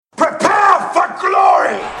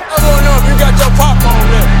glory! I wanna know if you got your popcorn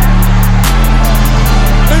ready.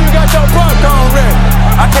 Do you got your popcorn ready?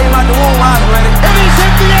 I came out the womb, I was ready. And he's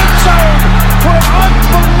hit the end zone for an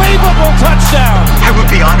unbelievable touchdown. I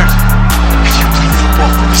would be honored if you played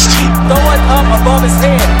football for this team. Throw it up above his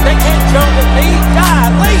head. They can't jump with me.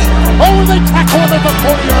 God, leave. Oh, they tackle him at the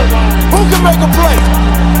 40-yard line. Who can make a play?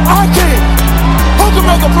 I can. Who can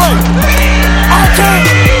make a play? I can.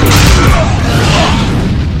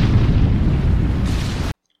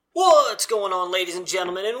 What's going on, ladies and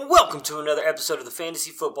gentlemen, and welcome to another episode of the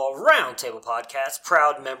Fantasy Football Roundtable Podcast,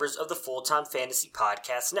 proud members of the Full-Time Fantasy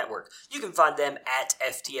Podcast Network. You can find them at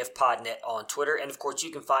FTFPodNet on Twitter, and of course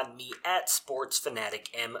you can find me at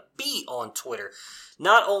SportsFanaticMB on Twitter.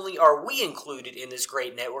 Not only are we included in this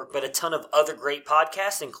great network, but a ton of other great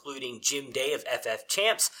podcasts, including Jim Day of FF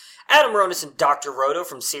Champs, Adam Ronis and Dr. Roto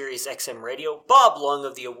from SiriusXM Radio, Bob Lung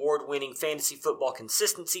of the award-winning Fantasy Football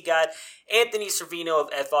Consistency Guide, Anthony Servino of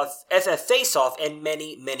FF Faceoff, and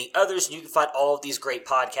many, many others. You can find all of these great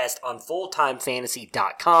podcasts on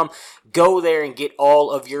fulltimefantasy.com. Go there and get all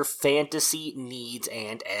of your fantasy needs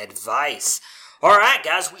and advice. Alright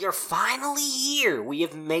guys, we are finally here. We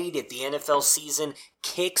have made it. The NFL season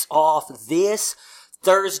kicks off this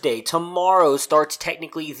Thursday. Tomorrow starts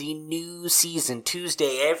technically the new season.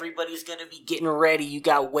 Tuesday, everybody's going to be getting ready. You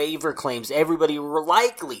got waiver claims. Everybody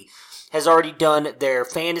likely has already done their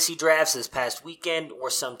fantasy drafts this past weekend or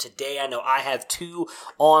some today. I know I have 2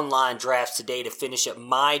 online drafts today to finish up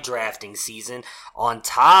my drafting season, on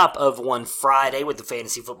top of one Friday with the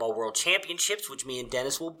Fantasy Football World Championships, which me and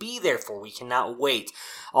Dennis will be there for. We cannot wait.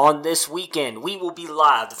 On this weekend, we will be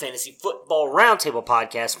live, the Fantasy Football Roundtable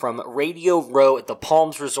Podcast from Radio Row at the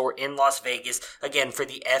Palms Resort in Las Vegas, again for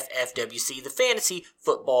the FFWC, the Fantasy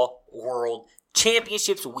Football World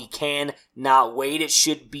Championships. We cannot wait. It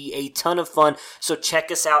should be a ton of fun. So check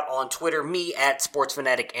us out on Twitter, me at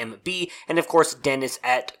SportsFanaticMB, and of course Dennis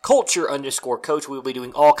at Culture_Coach. We'll be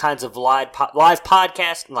doing all kinds of live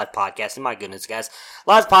podcasting. My goodness, guys,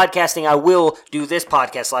 live podcasting. I will do this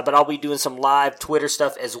podcast live, but I'll be doing some live Twitter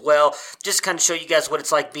stuff as well. Just kind of show you guys what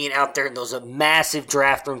it's like being out there in those massive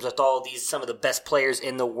draft rooms with all of these, some of the best players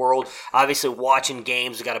in the world. Obviously, watching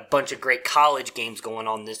games. We got a bunch of great college games going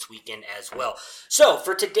on this weekend as well. So,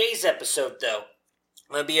 for today's episode, though,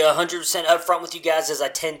 I'm going to be 100% upfront with you guys, as I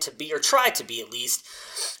tend to be, or try to be at least.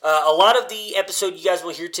 A lot of the episode you guys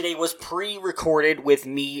will hear today was pre-recorded with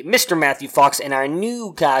me, Mr. Matthew Fox, and our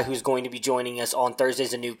new guy who's going to be joining us on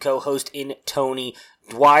Thursdays, a new co-host in Tony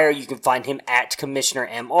Dwyer. You can find him at Commissioner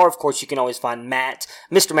MR. Of course, you can always find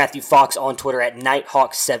Mr. Matthew Fox on Twitter at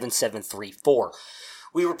Nighthawk7734.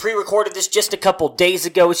 We were pre-recorded this just a couple days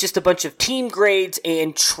ago. It's just a bunch of team grades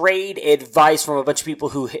and trade advice from a bunch of people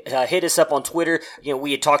who hit us up on Twitter. You know,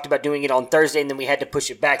 we had talked about doing it on Thursday, and then we had to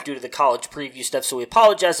push it back due to the college preview stuff, so we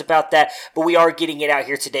apologize about that, but we are getting it out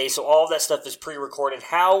here today, so all of that stuff is pre-recorded.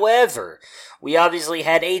 However, we obviously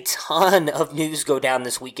had a ton of news go down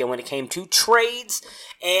this weekend when it came to trades,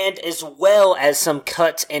 and as well as some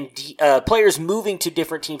cuts and players moving to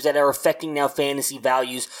different teams that are affecting now fantasy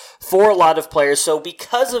values for a lot of players. So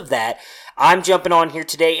because of that, I'm jumping on here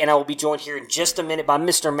today, and I will be joined here in just a minute by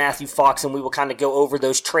Mr. Matthew Fox, and we will kind of go over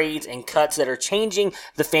those trades and cuts that are changing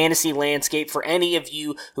the fantasy landscape for any of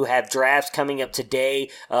you who have drafts coming up today.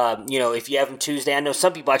 If you have them Tuesday, I know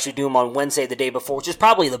some people actually do them on Wednesday, the day before, which is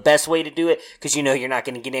probably the best way to do it, because you know you're not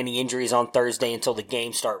going to get any injuries on Thursday until the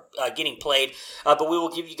games start getting played. But we will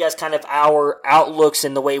give you guys kind of our outlooks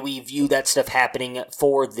and the way we view that stuff happening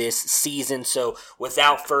for this season. So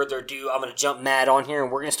without further ado, I'm going to jump Matt on here,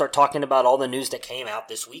 and we're going to start talking about all the news that came out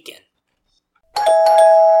this weekend.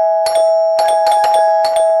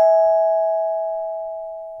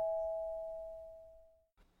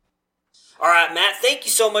 All right, Matt, thank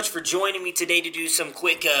you so much for joining me today to do some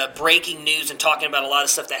quick breaking news and talking about a lot of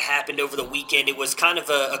stuff that happened over the weekend. It was kind of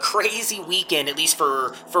a crazy weekend, at least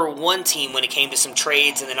for one team when it came to some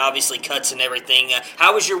trades and then obviously cuts and everything.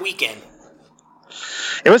 How was your weekend?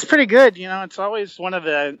 It was pretty good. You know, it's always one of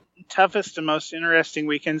the toughest and most interesting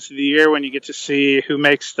weekends of the year when you get to see who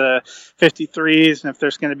makes the 53s and if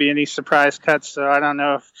there's going to be any surprise cuts. So I don't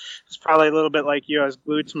know if it's probably a little bit like you. I was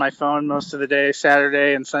glued to my phone most of the day,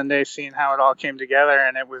 Saturday and Sunday, seeing how it all came together.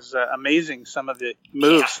 And it was amazing, some of the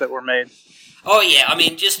moves that were made. Oh, yeah. I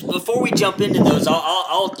mean, just before we jump into those,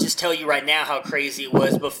 I'll just tell you right now how crazy it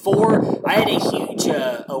was. Before, I had a huge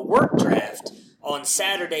work draft on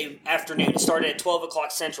Saturday afternoon. It started at 12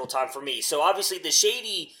 o'clock Central Time for me. So, obviously, the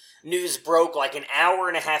shady news broke like an hour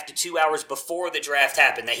and a half to 2 hours before the draft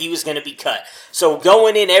happened that he was going to be cut. So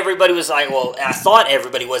going in, everybody was like, well, I thought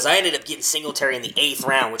everybody was. I ended up getting Singletary in the 8th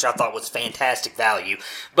round, which I thought was fantastic value.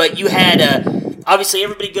 But you had, obviously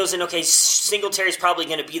everybody goes in, okay, Singletary's probably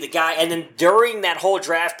going to be the guy. And then during that whole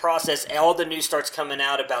draft process, all the news starts coming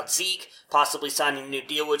out about Zeke possibly signing a new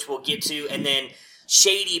deal, which we'll get to, and then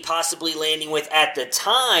Shady possibly landing with, at the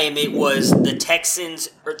time, it was the Texans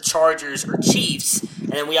or Chargers or Chiefs,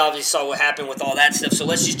 and then we obviously saw what happened with all that stuff. So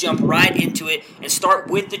let's just jump right into it and start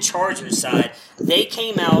with the Chargers side. They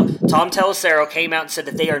came out, Tom Telesero came out and said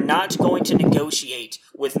that they are not going to negotiate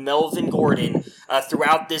with Melvin Gordon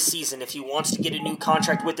throughout this season. If he wants to get a new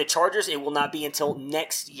contract with the Chargers, it will not be until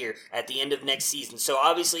next year, at the end of next season. So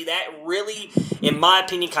obviously that really, in my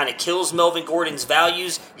opinion, kind of kills Melvin Gordon's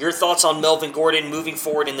values. Your thoughts on Melvin Gordon moving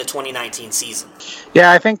forward in the 2019 season?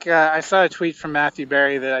 Yeah, I think I saw a tweet from Matthew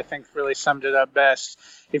Berry that I think really summed it up best.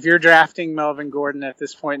 If you're drafting Melvin Gordon at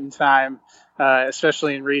this point in time,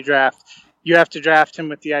 especially in redraft, you have to draft him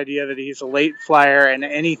with the idea that he's a late flyer and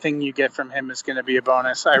anything you get from him is going to be a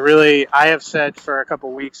bonus. I have said for a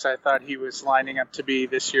couple weeks I thought he was lining up to be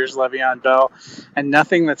this year's Le'Veon Bell, and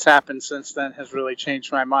nothing that's happened since then has really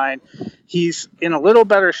changed my mind. He's in a little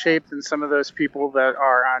better shape than some of those people that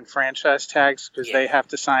are on franchise tags because they have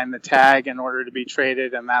to sign the tag in order to be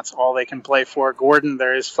traded, and that's all they can play for. Gordon,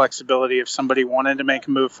 there is flexibility if somebody wanted to make a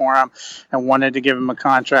move for him and wanted to give him a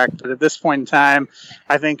contract. But at this point in time,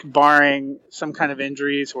 I think barring some kind of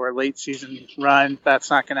injuries or a late season run, that's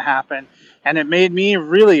not going to happen. And it made me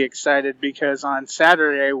really excited because on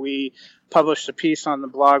Saturday we published a piece on the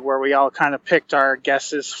blog where we all kind of picked our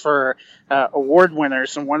guesses for award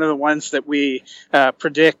winners, and one of the ones that we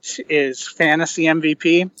predict is fantasy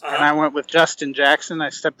MVP, and I went with Justin Jackson.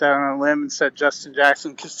 I stepped out on a limb and said Justin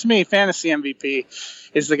Jackson because to me fantasy MVP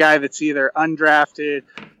is the guy that's either undrafted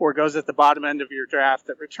or goes at the bottom end of your draft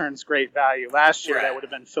that returns great value. Last year that would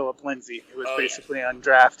have been Phillip Lindsay, who was basically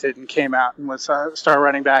undrafted and came out and was a star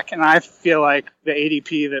running back, and I feel like the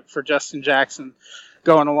ADP that for Justin Jackson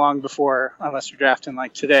going along before, unless you're drafting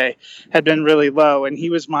like today, had been really low. And he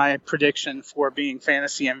was my prediction for being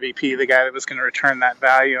fantasy MVP, the guy that was going to return that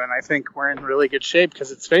value. And I think we're in really good shape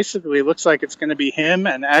because it's basically looks like it's going to be him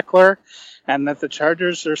and Eckler, and that the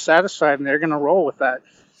Chargers are satisfied and they're going to roll with that.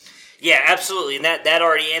 Yeah, absolutely. And that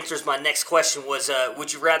already answers my next question was,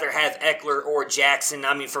 would you rather have Eckler or Jackson?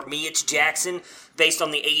 I mean, for me, it's Jackson based on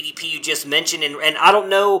the ADP you just mentioned. And I don't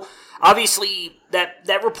know, obviously,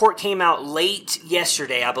 that report came out late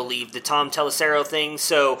yesterday, I believe, the Tom Telesero thing.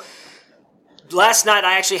 So last night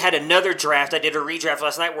I actually had another draft. I did a redraft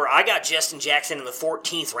last night where I got Justin Jackson in the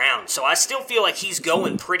 14th round. So I still feel like he's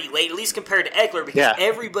going pretty late, at least compared to Eckler, because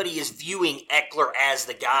everybody is viewing Eckler as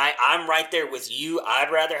the guy. I'm right there with you.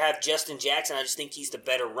 I'd rather have Justin Jackson. I just think he's the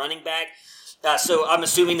better running back. So I'm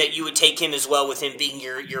assuming that you would take him as well, with him being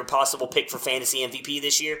your possible pick for fantasy MVP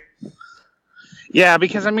this year. Yeah,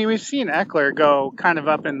 because, I mean, we've seen Eckler go kind of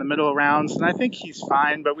up in the middle rounds, and I think he's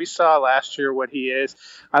fine, but we saw last year what he is.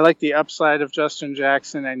 I like the upside of Justin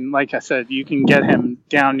Jackson, and like I said, you can get him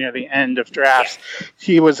down near the end of drafts.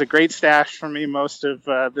 He was a great stash for me most of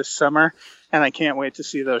this summer, and I can't wait to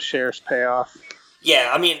see those shares pay off.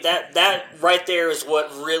 Yeah, I mean, that right there is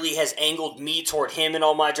what really has angled me toward him in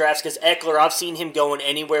all my drafts, because Eckler, I've seen him going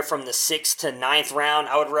anywhere from the 6th to 9th round.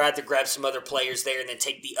 I would rather grab some other players there and then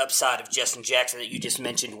take the upside of Justin Jackson that you just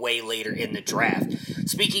mentioned way later in the draft.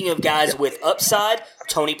 Speaking of guys with upside,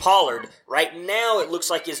 Tony Pollard, right now it looks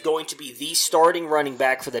like is going to be the starting running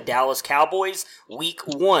back for the Dallas Cowboys week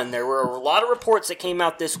 1. There were a lot of reports that came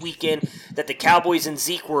out this weekend that the Cowboys and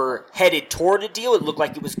Zeke were headed toward a deal. It looked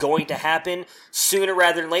like it was going to happen sooner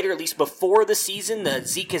rather than later, at least before the season.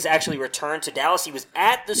 Zeke has actually returned to Dallas. He was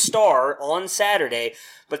at the Star on Saturday,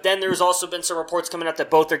 but then there's also been some reports coming out that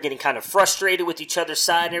both are getting kind of frustrated with each other's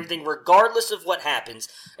side and everything. Regardless of what happens,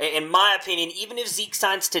 in my opinion, even if Zeke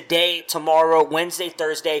signs today, tomorrow, Wednesday,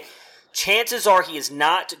 Thursday, chances are he is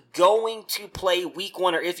not going to play week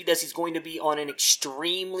 1, or if he does, he's going to be on an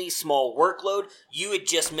extremely small workload. You had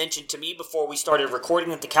just mentioned to me before we started recording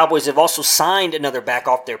that the Cowboys have also signed another back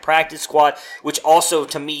off their practice squad, which also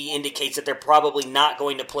to me indicates that they're probably not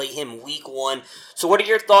going to play him week 1. So what are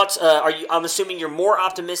your thoughts? I'm assuming you're more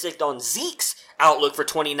optimistic on Zeke's outlook for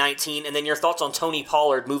 2019, and then your thoughts on Tony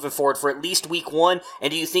Pollard moving forward for at least week 1,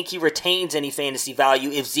 and do you think he retains any fantasy value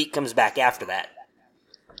if Zeke comes back after that?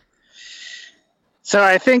 So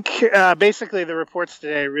I think basically the reports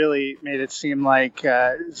today really made it seem like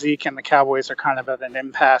Zeke and the Cowboys are kind of at an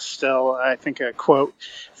impasse still. I think a quote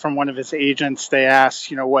from one of his agents, they asked,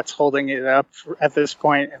 what's holding it up at this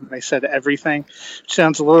point, and they said everything. Which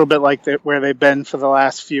sounds a little bit like where they've been for the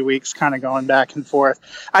last few weeks, kind of going back and forth.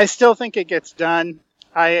 I still think it gets done.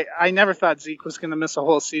 I never thought Zeke was going to miss a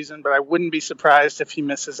whole season, but I wouldn't be surprised if he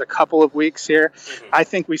misses a couple of weeks here. Mm-hmm. I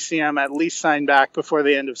think we see him at least sign back before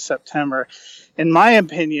the end of September. In my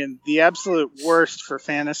opinion, the absolute worst for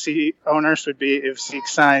fantasy owners would be if Zeke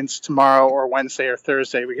signs tomorrow or Wednesday or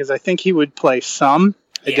Thursday, because I think he would play some.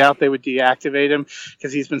 I doubt they would deactivate him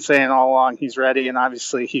because he's been saying all along he's ready, and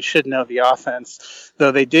obviously he should know the offense,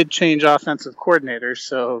 though they did change offensive coordinators,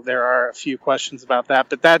 so there are a few questions about that.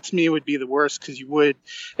 But that, to me, would be the worst because you would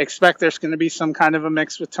expect there's going to be some kind of a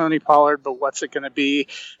mix with Tony Pollard, but what's it going to be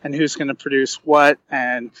and who's going to produce what,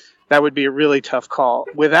 and that would be a really tough call.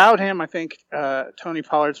 Without him, I think Tony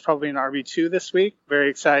Pollard's probably an RB2 this week. Very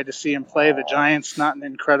excited to see him play. The Giants, not an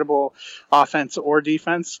incredible offense or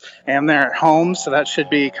defense, and they're at home, so that should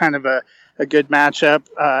be kind of a good matchup.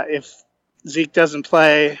 If Zeke doesn't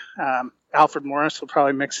play, Alfred Morris will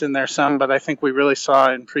probably mix in there some, but I think we really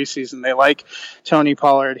saw in preseason they like Tony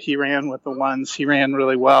Pollard. He ran with the ones. He ran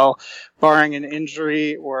really well. Barring an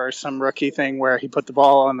injury or some rookie thing where he put the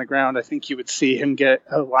ball on the ground, I think you would see him get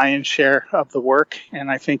a lion's share of the work, and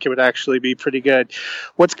I think it would actually be pretty good.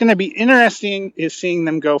 What's going to be interesting is seeing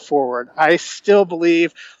them go forward. I still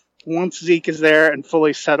believe once Zeke is there and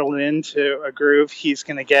fully settled into a groove, he's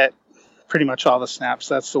going to get pretty much all the snaps.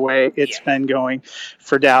 That's the way it's been going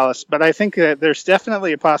for Dallas. But I think that there's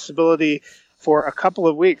definitely a possibility for a couple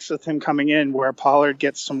of weeks with him coming in where Pollard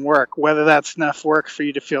gets some work. Whether that's enough work for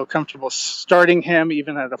you to feel comfortable starting him,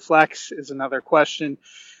 even at a flex, is another question.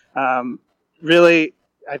 Really,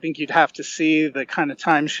 I think you'd have to see the kind of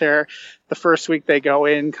timeshare the first week they go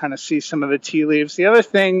in, kind of see some of the tea leaves. The other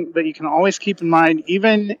thing that you can always keep in mind,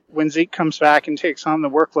 even when Zeke comes back and takes on the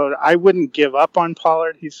workload, I wouldn't give up on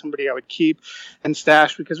Pollard. He's somebody I would keep and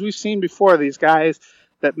stash because we've seen before these guys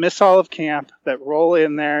that miss all of camp, that roll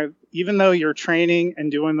in there. Even though you're training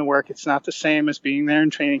and doing the work, it's not the same as being there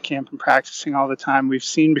in training camp and practicing all the time. We've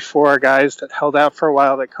seen before guys that held out for a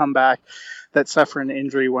while that come back that suffer an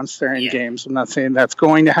injury once they're in games. I'm not saying that's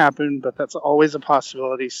going to happen, but that's always a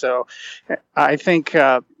possibility. So I think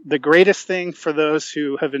the greatest thing for those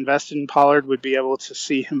who have invested in Pollard would be able to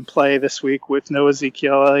see him play this week with no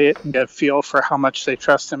Ezekiel Elliott and get a feel for how much they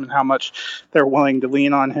trust him and how much they're willing to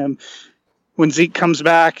lean on him. When Zeke comes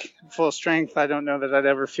back full strength, I don't know that I'd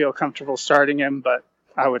ever feel comfortable starting him, but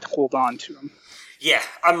I would hold on to him. Yeah,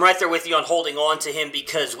 I'm right there with you on holding on to him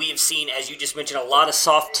because we have seen, as you just mentioned, a lot of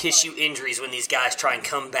soft tissue injuries when these guys try and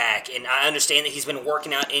come back. And I understand that he's been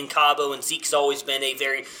working out in Cabo, and Zeke's always been a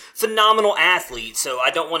very phenomenal athlete. So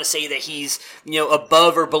I don't want to say that he's,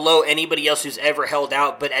 above or below anybody else who's ever held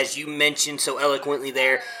out. But as you mentioned so eloquently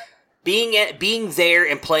there, being there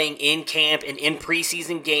and playing in camp and in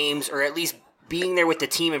preseason games, or at least being there with the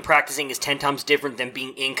team and practicing is 10 times different than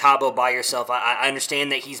being in Cabo by yourself. I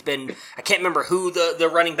understand that he's been, I can't remember who the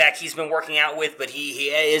running back he's been working out with, but he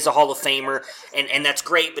is a Hall of Famer, and that's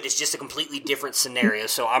great, but it's just a completely different scenario.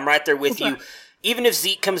 So I'm right there with you. Even if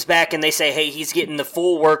Zeke comes back and they say, hey, he's getting the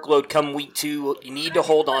full workload come week 2, you need to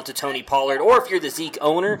hold on to Tony Pollard. Or if you're the Zeke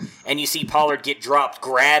owner and you see Pollard get dropped,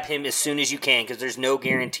 grab him as soon as you can because there's no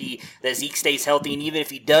guarantee that Zeke stays healthy. And even if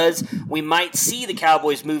he does, we might see the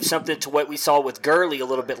Cowboys move something to what we saw with Gurley a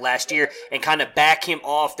little bit last year and kind of back him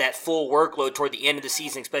off that full workload toward the end of the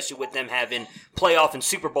season, especially with them having playoff and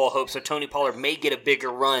Super Bowl hopes. So Tony Pollard may get a bigger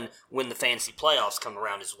run when the fantasy playoffs come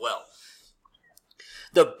around as well.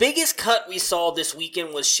 The biggest cut we saw this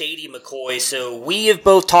weekend was Shady McCoy. So we have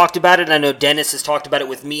both talked about it. I know Dennis has talked about it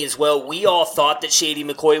with me as well. We all thought that Shady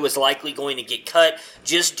McCoy was likely going to get cut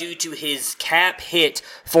just due to his cap hit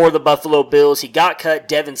for the Buffalo Bills. He got cut.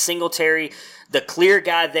 Devin Singletary, the clear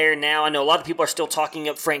guy there now. I know a lot of people are still talking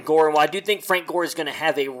up Frank Gore, and while I do think Frank Gore is going to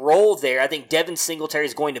have a role there, I think Devin Singletary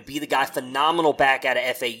is going to be the guy. Phenomenal back out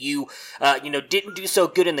of FAU. Didn't do so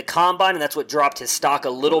good in the combine, and that's what dropped his stock a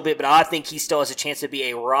little bit, but I think he still has a chance to be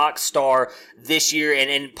a rock star this year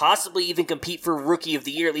and possibly even compete for Rookie of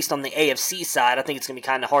the Year, at least on the AFC side. I think it's going to be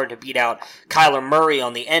kind of hard to beat out Kyler Murray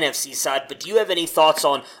on the NFC side, but do you have any thoughts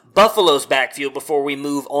on Buffalo's backfield before we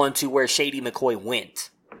move on to where Shady McCoy went?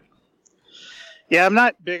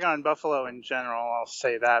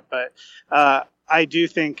 I do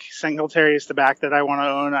think Singletary is the back that I want to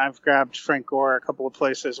own. I've grabbed Frank Gore a couple of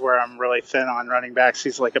places where I'm really thin on running backs.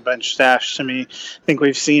 He's like a bench stash to me. I think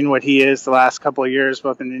we've seen what he is the last couple of years,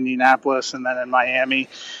 both in Indianapolis and then in Miami.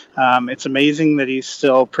 It's amazing that he's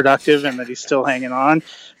still productive and that he's still hanging on,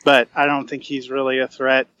 but I don't think he's really a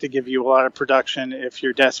threat to give you a lot of production if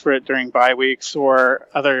you're desperate during bye weeks or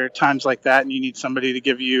other times like that and you need somebody to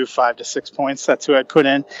give you 5 to 6 points. That's who I'd put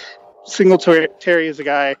in. Singletary is a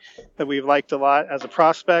guy that we've liked a lot as a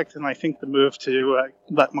prospect, and I think the move to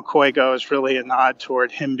let McCoy go is really a nod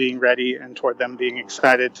toward him being ready and toward them being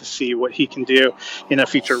excited to see what he can do in a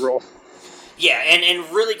feature role. Yeah,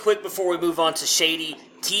 and really quick before we move on to Shady,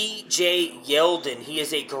 T.J. Yeldon, he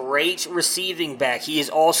is a great receiving back. He is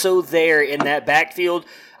also there in that backfield.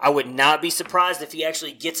 I would not be surprised if he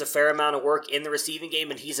actually gets a fair amount of work in the receiving game,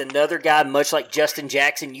 and he's another guy, much like Justin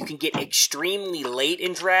Jackson, you can get extremely late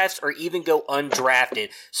in drafts or even go undrafted.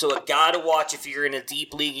 So a guy to watch if you're in a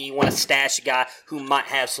deep league and you want to stash a guy who might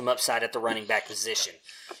have some upside at the running back position.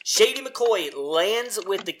 Shady McCoy lands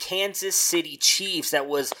with the Kansas City Chiefs. That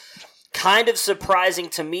was kind of surprising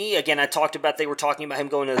to me. Again, they were talking about him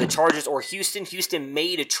going to the Chargers or Houston. Houston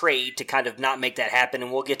made a trade to kind of not make that happen,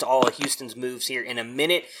 and we'll get to all of Houston's moves here in a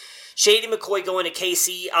minute. Shady McCoy going to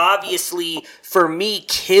KC, obviously, for me,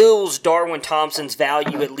 kills Darwin Thompson's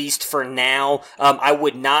value, at least for now. I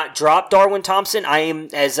would not drop Darwin Thompson. I am,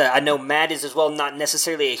 as I know Matt is as well, not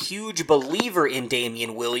necessarily a huge believer in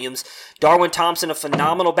Damian Williams. Darwin Thompson, a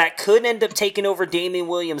phenomenal back, could end up taking over Damian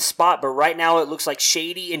Williams' spot, but right now it looks like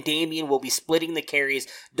Shady and Damian will be splitting the carries,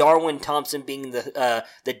 Darwin Thompson being the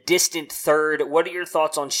distant third. What are your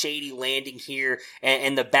thoughts on Shady landing here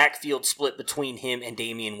and the backfield split between him and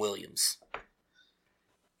Damian Williams?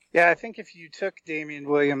 Yeah, I think if you took Damian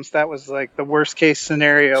Williams, that was like the worst case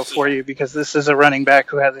scenario for you, because this is a running back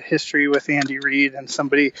who has a history with Andy Reid and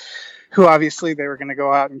somebody who obviously they were going to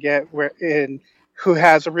go out and get, who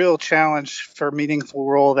has a real challenge for a meaningful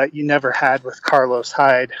role that you never had with Carlos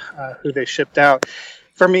Hyde, who they shipped out.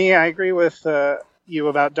 For me, I agree with you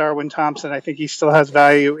about Darwin Thompson. I think he still has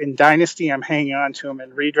value in Dynasty. I'm hanging on to him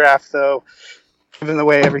in redraft, though. Given the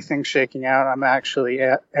way everything's shaking out, I'm actually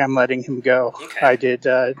am letting him go. Okay. I did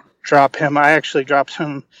drop him. I actually dropped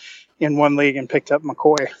him in one league and picked up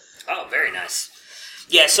McCoy. Oh, very nice.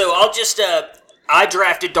 Yeah, so I'll just I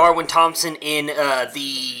drafted Darwin Thompson in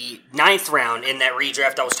the 9th round in that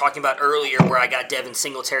redraft I was talking about earlier, where I got Devin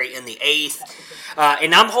Singletary in the 8th.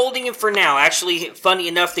 And I'm holding him for now. Actually, funny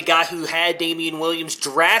enough, the guy who had Damian Williams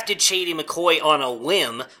drafted Shady McCoy on a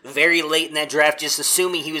whim very late in that draft, just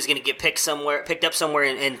assuming he was going to get picked up somewhere,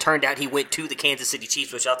 and turned out he went to the Kansas City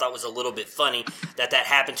Chiefs, which I thought was a little bit funny that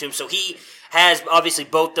happened to him. So he has obviously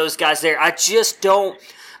both those guys there. I just don't.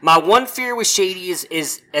 My one fear with Shady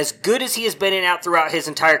is as good as he has been in and out throughout his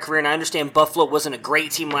entire career, and I understand Buffalo wasn't a great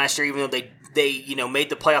team last year, even though they made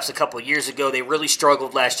the playoffs a couple of years ago. They really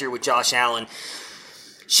struggled last year with Josh Allen.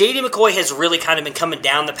 Shady McCoy has really kind of been coming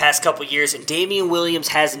down the past couple of years, and Damian Williams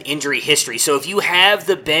has an injury history. So if you have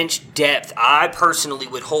the bench depth, I personally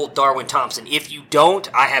would hold Darwin Thompson. If you don't,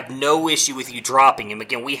 I have no issue with you dropping him.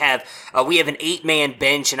 Again, we have an 8-man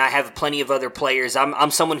bench, and I have plenty of other players.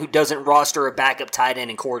 I'm someone who doesn't roster a backup tight end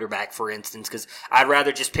and quarterback, for instance, because I'd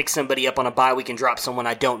rather just pick somebody up on a bye week and drop someone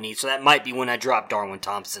I don't need. So that might be when I drop Darwin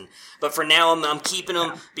Thompson. But for now, I'm keeping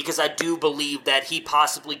him because I do believe that he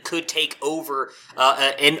possibly could take over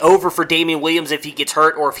for Damian Williams if he gets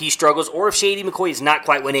hurt or if he struggles, or if Shady McCoy is not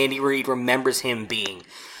quite what Andy Reid remembers him being.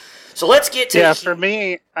 So let's get to... Yeah, for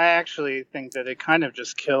me, I actually think that it kind of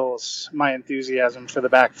just kills my enthusiasm for the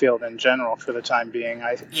backfield in general for the time being.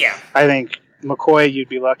 I think McCoy, you'd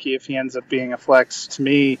be lucky if he ends up being a flex. To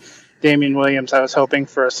me, Damian Williams, I was hoping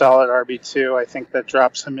for a solid RB2. I think that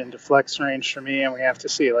drops him into flex range for me, and we have to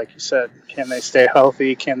see, like you said, can they stay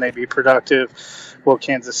healthy? Can they be productive? Will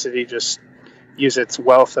Kansas City just use its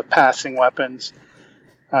wealth of passing weapons?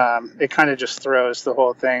 It kind of just throws the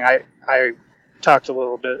whole thing. I talked a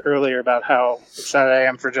little bit earlier about how excited I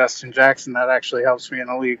am for Justin Jackson. That actually helps me in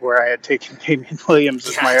a league where I had taken Damian Williams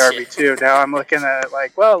as my RB2. Now I'm looking at it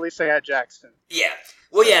like, well, at least I had Jackson. Yeah.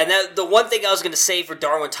 Well, yeah, now the one thing I was going to say for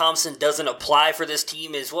Darwin Thompson doesn't apply for this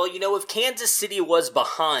team is, well, if Kansas City was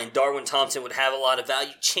behind, Darwin Thompson would have a lot of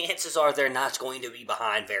value. Chances are they're not going to be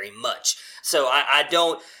behind very much. So I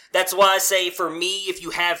don't... That's why I say, for me, if you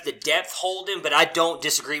have the depth, hold him, but I don't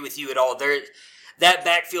disagree with you at all. That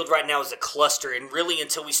backfield right now is a cluster, and really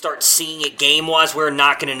until we start seeing it game-wise, we're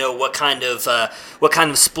not going to know what kind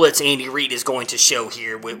of splits Andy Reid is going to show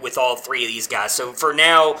here with all three of these guys. So for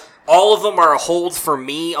now, all of them are a hold for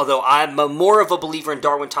me, although I'm more of a believer in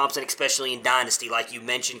Darwin Thompson, especially in Dynasty, like you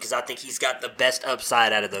mentioned, because I think he's got the best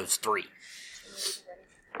upside out of those three.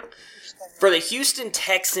 For the Houston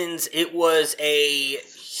Texans, it was a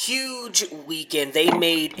huge weekend. They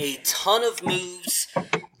made a ton of moves.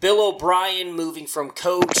 Bill O'Brien moving from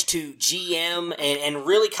coach to GM and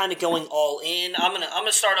really kind of going all in. I'm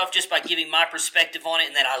gonna start off just by giving my perspective on it,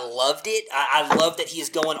 and that I loved it. I love that he is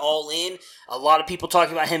going all in. A lot of people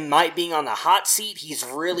talking about him might being on the hot seat. He's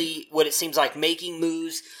really, what it seems like, making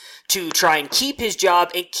moves to try and keep his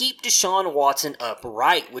job and keep Deshaun Watson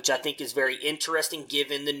upright, which I think is very interesting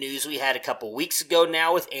given the news we had a couple weeks ago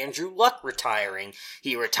now with Andrew Luck retiring.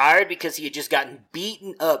 He retired because he had just gotten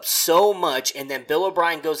beaten up so much, and then Bill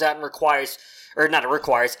O'Brien goes out and acquires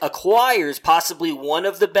possibly one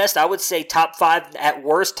of the best, I would say top 5 at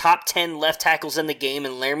worst, top 10 left tackles in the game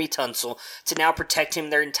in Laramie Tunsil to now protect him.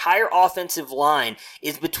 Their entire offensive line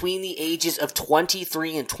is between the ages of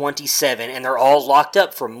 23 and 27, and they're all locked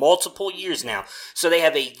up for multiple years now. So they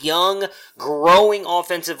have a young, growing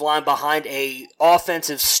offensive line behind a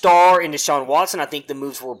offensive star in Deshaun Watson. I think the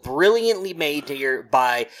moves were brilliantly made here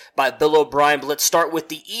by Bill O'Brien, but let's start with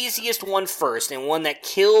the easiest one first, and one that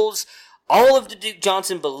kills all of the Duke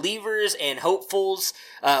Johnson believers and hopefuls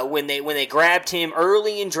when they grabbed him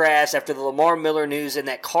early in drafts after the Lamar Miller news, and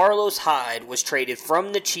that Carlos Hyde was traded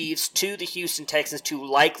from the Chiefs to the Houston Texans to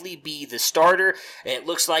likely be the starter. It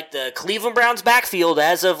looks like the Cleveland Browns backfield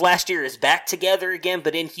as of last year is back together again,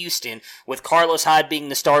 but in Houston, with Carlos Hyde being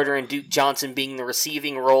the starter and Duke Johnson being the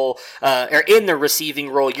receiving role, or in the receiving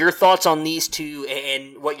role. Your thoughts on these two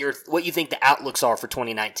and what you think the outlooks are for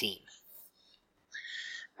 2019?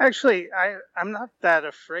 Actually, I'm not that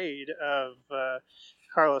afraid of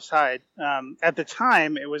Carlos Hyde. At the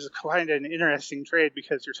time, it was kind of an interesting trade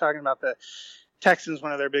because you're talking about the Texans,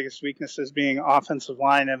 one of their biggest weaknesses being offensive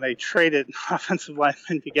line, and they traded offensive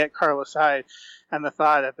linemen to get Carlos Hyde. And the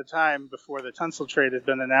thought at the time, before the Tunsil trade had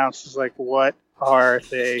been announced, is like, what are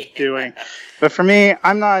they doing? But for me,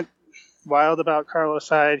 I'm not wild about Carlos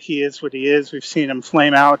Hyde. He is what he is. We've seen him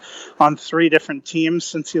flame out on 3 different teams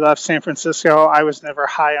since he left San Francisco. I was never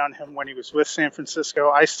high on him when he was with San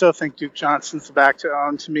Francisco. I still think Duke Johnson's the back to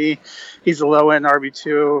own. To me, he's a low-end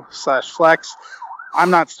RB2/flex.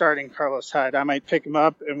 I'm not starting Carlos Hyde. I might pick him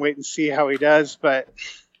up and wait and see how he does, but,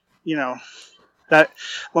 that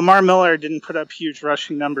Lamar Miller didn't put up huge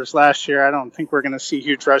rushing numbers last year. I don't think we're going to see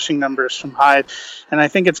huge rushing numbers from Hyde, and I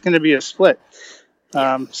think it's going to be a split.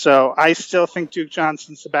 So I still think Duke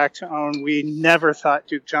Johnson's the back to own. We never thought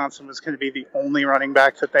Duke Johnson was going to be the only running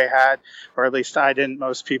back that they had, or at least I didn't.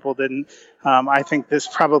 Most people didn't. I think this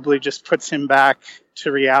probably just puts him back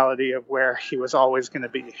to reality of where he was always going to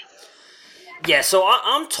be. Yeah, so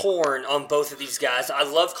I'm torn on both of these guys. I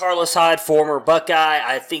love Carlos Hyde, former Buckeye.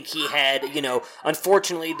 I think he had,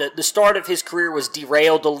 unfortunately, the start of his career was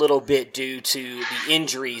derailed a little bit due to the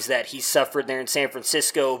injuries that he suffered there in San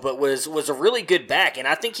Francisco, but was a really good back. And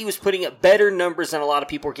I think he was putting up better numbers than a lot of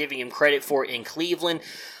people were giving him credit for in Cleveland.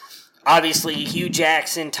 Obviously, Hugh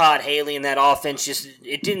Jackson, Todd Haley, and that offense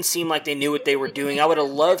it didn't seem like they knew what they were doing. I would have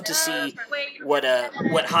loved to see what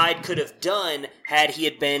Hyde could have done had he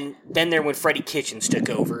had been there when Freddie Kitchens took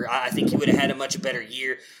over. I think he would have had a much better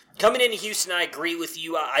year. Coming into Houston, I agree with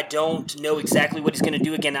you. I don't know exactly what he's going to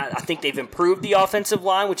do. Again, I think they've improved the offensive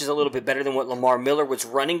line, which is a little bit better than what Lamar Miller was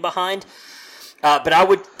running behind. But I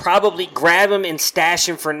would probably grab him and stash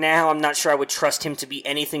him for now. I'm not sure I would trust him to be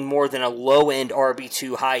anything more than a low-end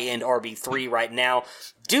RB2, high-end RB3 right now.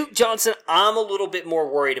 Duke Johnson, I'm a little bit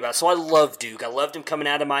more worried about. So I love Duke. I loved him coming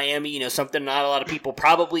out of Miami. Something not a lot of people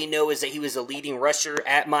probably know is that he was a leading rusher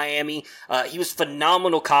at Miami. He was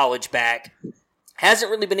phenomenal college back.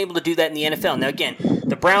 Hasn't really been able to do that in the NFL. Now, again,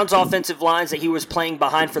 the Browns' offensive lines that he was playing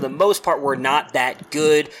behind for the most part were not that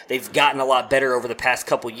good. They've gotten a lot better over the past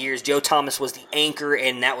couple years. Joe Thomas was the anchor,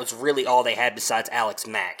 and that was really all they had besides Alex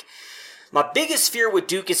Mack. My biggest fear with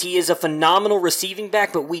Duke is he is a phenomenal receiving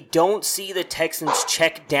back, but we don't see the Texans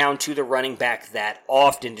check down to the running back that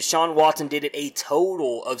often. Deshaun Watson did it a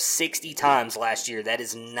total of 60 times last year. That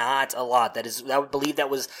is not a lot. I would believe that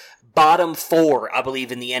was bottom 4, I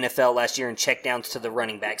believe, in the NFL last year in checkdowns to the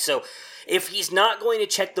running back. So if he's not going to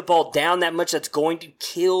check the ball down that much, that's going to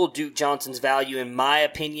kill Duke Johnson's value, in my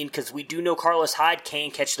opinion, because we do know Carlos Hyde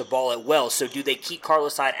can catch the ball at will. So do they keep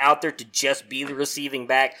Carlos Hyde out there to just be the receiving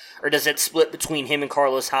back, or does at split between him and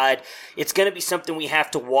Carlos Hyde. It's going to be something we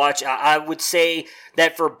have to watch. I would say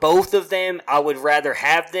that for both of them, I would rather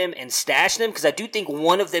have them and stash them because I do think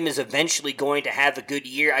one of them is eventually going to have a good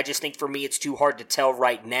year. I just think for me it's too hard to tell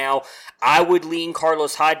right now. I would lean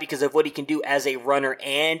Carlos Hyde because of what he can do as a runner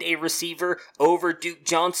and a receiver over Duke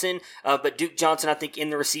Johnson. But Duke Johnson, I think, in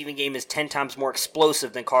the receiving game is 10 times more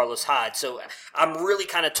explosive than Carlos Hyde. So I'm really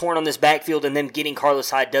kind of torn on this backfield, and them getting Carlos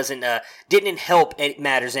Hyde didn't help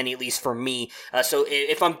matters any, at least for me. So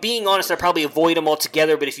if I'm being honest, I probably avoid him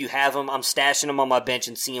altogether, but if you have him, I'm stashing him on my bench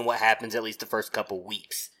and seeing what happens at least the first couple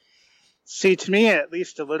weeks. See, to me, at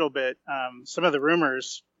least a little bit, some of the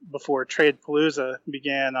rumors before Trade Palooza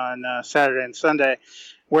began on Saturday and Sunday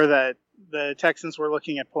were that the Texans were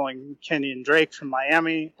looking at pulling Kenyon Drake from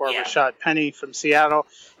Miami or Rashad Penny from Seattle.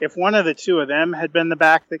 If one of the two of them had been the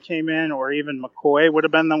back that came in, or even McCoy would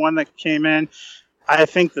have been the one that came in, I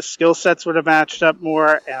think the skill sets would have matched up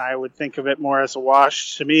more, and I would think of it more as a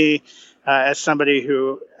wash. To me, as somebody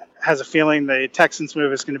who has a feeling the Texans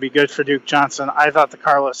move is going to be good for Duke Johnson, I thought the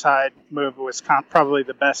Carlos Hyde move was probably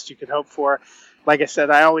the best you could hope for. Like I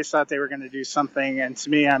said, I always thought they were going to do something, and to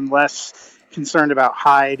me, I'm less concerned about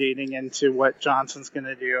Hyde eating into what Johnson's going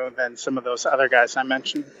to do than some of those other guys I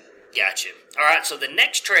mentioned. Gotcha. All right, so the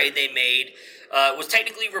next trade they made was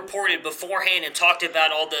technically reported beforehand and talked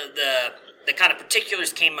about all the kind of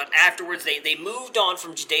particulars came out afterwards. They moved on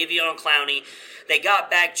from Jadeveon Clowney. They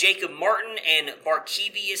got back Jacob Martin and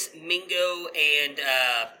Barkevious Mingo and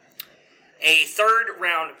a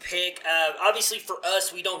third-round pick. Obviously, for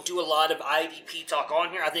us, we don't do a lot of IDP talk on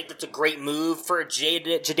here. I think that's a great move for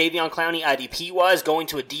Jadeveon Clowney IDP-wise, going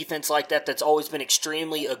to a defense like that that's always been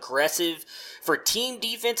extremely aggressive. For team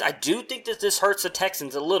defense, I do think that this hurts the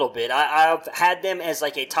Texans a little bit. I've had them as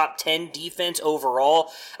like a top 10 defense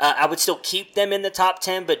overall. I would still keep them in the top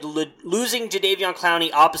 10, but losing Jadeveon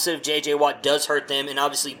Clowney opposite of J.J. Watt does hurt them and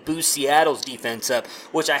obviously boost Seattle's defense up,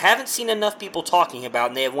 which I haven't seen enough people talking about.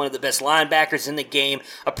 And they have one of the best linebackers in the game,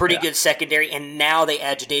 a pretty good secondary, and now they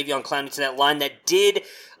add Jadeveon Clowney to that line that did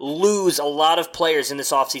lose a lot of players in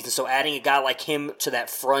this offseason, so adding a guy like him to that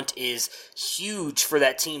front is huge for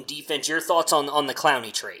that team defense. Your thoughts on the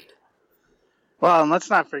Clowney trade? Well, and let's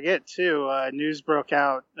not forget, too, news broke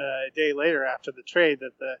out a day later after the trade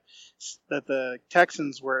that the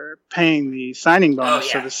Texans were paying the signing bonus,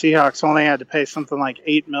 so the Seahawks only had to pay something like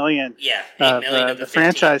 $8 million. Yeah, $8 million of the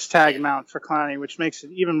franchise tag amount for Clowney, which makes it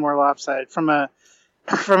even more lopsided. From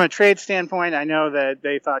a trade standpoint, I know that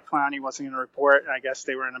they thought Clowney wasn't going to report. I guess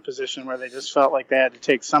they were in a position where they just felt like they had to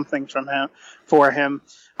take something from him for him.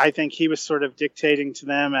 I think he was sort of dictating to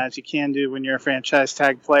them, as you can do when you're a franchise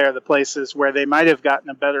tag player, the places where they might have gotten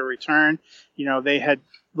a better return. You know, they had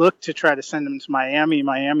looked to try to send him to Miami.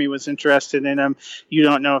 Miami was interested in him. You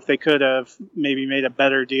don't know if they could have maybe made a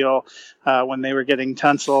better deal when they were getting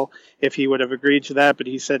Tunsil, if he would have agreed to that, but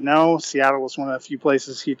he said no. Seattle was one of the few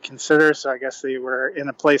places he'd consider, so I guess they were in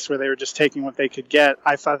a place where they were just taking what they could get.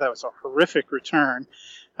 I thought that was a horrific return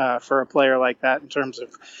for a player like that in terms of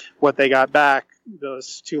what they got back.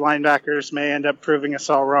 Those two linebackers may end up proving us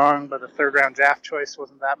all wrong, but a third-round draft choice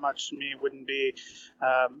wasn't that much to me. It wouldn't be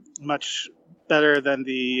much better than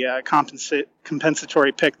the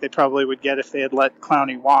compensatory pick they probably would get if they had let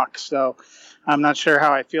Clowney walk. So I'm not sure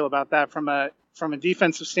how I feel about that from a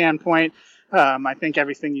defensive standpoint. I think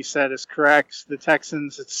everything you said is correct. The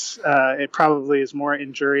Texans, it probably is more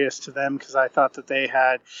injurious to them because I thought that they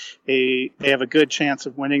have a good chance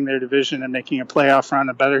of winning their division and making a playoff run,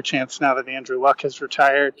 a better chance now that Andrew Luck has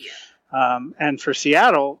retired. And for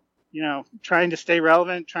Seattle, you know, trying to stay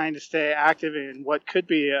relevant, trying to stay active in what could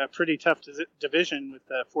be a pretty tough division with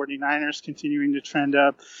the 49ers continuing to trend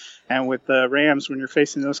up, and with the Rams, when you're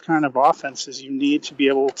facing those kind of offenses, you need to be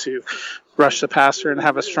able to rush the passer and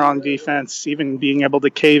have a strong defense, even being able to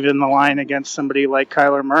cave in the line against somebody like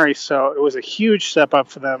Kyler Murray. So it was a huge step up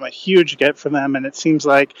for them, a huge get for them, and it seems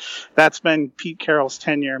like that's been Pete Carroll's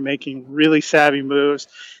tenure, making really savvy moves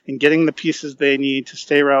and getting the pieces they need to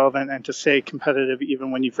stay relevant and to stay competitive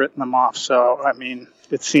even when you've written them off. So, I mean,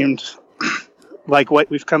 it seemed like what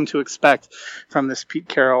we've come to expect from this Pete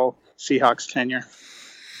Carroll Seahawks tenure.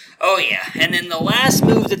 Oh, yeah. And then the last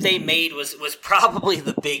move that they made was probably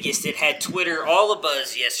the biggest. It had Twitter all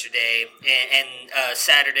abuzz yesterday and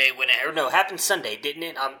Saturday happened Sunday, didn't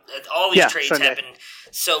it? All these trades Sunday. Happened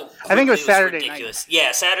so quickly. I think it was Saturday ridiculous. night.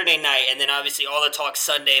 Yeah, Saturday night. And then obviously all the talk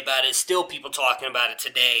Sunday about it, still people talking about it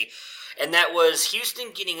today. And that was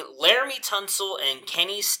Houston getting Laramie Tunsil and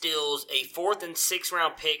Kenny Stills, a 4th and 6th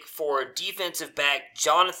round pick for defensive back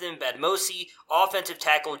Jonathan Badmosi, offensive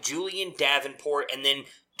tackle Julian Davenport, and then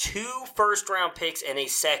 2 first-round picks and a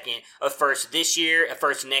second, a first this year, a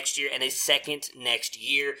first next year, and a second next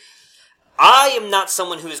year. I am not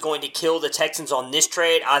someone who is going to kill the Texans on this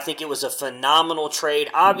trade. I think it was a phenomenal trade.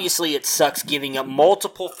 Obviously, it sucks giving up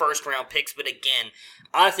multiple first-round picks, but again,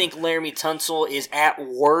 I think Laremy Tunsil is at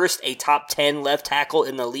worst a top 10 left tackle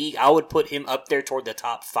in the league. I would put him up there toward the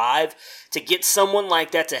top 5. To get someone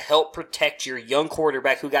like that to help protect your young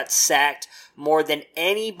quarterback who got sacked more than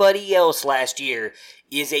anybody else last year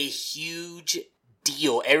is a huge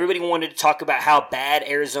deal. Everybody wanted to talk about how bad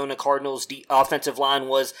Arizona Cardinals' offensive line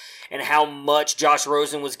was and how much Josh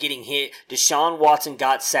Rosen was getting hit. Deshaun Watson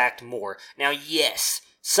got sacked more. Now, yes,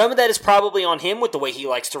 some of that is probably on him with the way he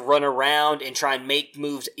likes to run around and try and make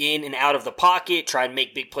moves in and out of the pocket, try and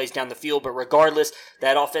make big plays down the field. But regardless,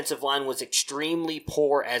 that offensive line was extremely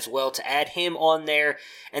poor as well. To add him on there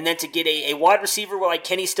and then to get a wide receiver like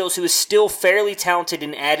Kenny Stills, who is still fairly talented,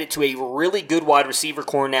 and add it to a really good wide receiver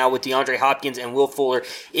core now with DeAndre Hopkins and Will Fuller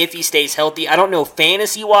if he stays healthy. I don't know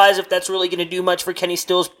fantasy-wise if that's really going to do much for Kenny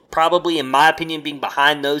Stills, probably, in my opinion, being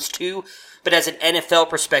behind those two. But as an NFL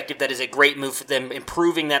perspective, that is a great move for them,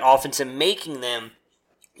 improving that offense and making them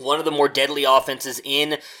one of the more deadly offenses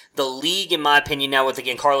in the league, in my opinion, now with,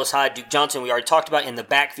 again, Carlos Hyde, Duke Johnson, we already talked about in the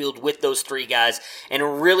backfield with those 3 guys,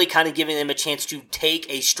 and really kind of giving them a chance to take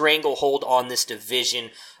a stranglehold on this division.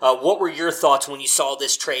 What were your thoughts when you saw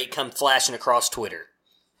this trade come flashing across Twitter?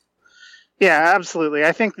 Yeah, absolutely.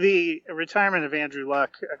 I think the retirement of Andrew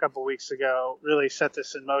Luck a couple weeks ago really set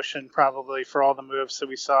this in motion, probably, for all the moves that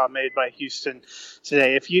we saw made by Houston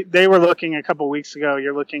today. If they were looking a couple weeks ago,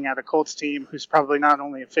 you're looking at a Colts team who's probably not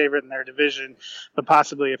only a favorite in their division, but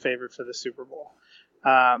possibly a favorite for the Super Bowl.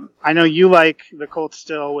 I know you like the Colts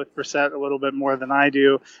still with Brissett a little bit more than I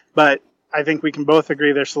do, but I think we can both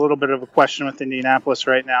agree there's a little bit of a question with Indianapolis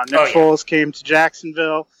right now. Nick Foles came to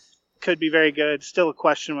Jacksonville. Could be very good. Still a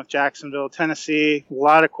question with Jacksonville. Tennessee, a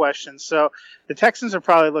lot of questions. So the Texans are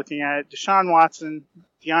probably looking at Deshaun Watson,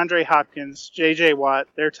 DeAndre Hopkins, J.J. Watt.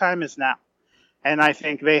 Their time is now. And I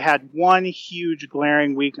think they had one huge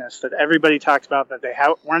glaring weakness that everybody talked about that they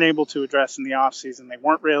weren't able to address in the offseason. They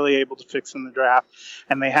weren't really able to fix in the draft,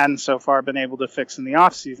 and they hadn't so far been able to fix in the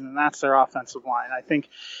offseason, and that's their offensive line. I think,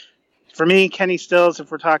 for me, Kenny Stills,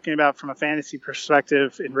 if we're talking about from a fantasy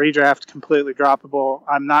perspective, in redraft, completely droppable.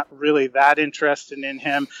 I'm not really that interested in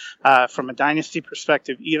him from a dynasty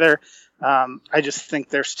perspective either. I just think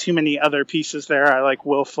there's too many other pieces there. I like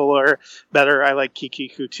Will Fuller better. I like Kiki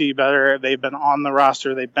Kuti better. They've been on the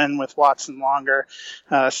roster. They've been with Watson longer.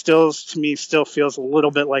 Stills, to me, still feels a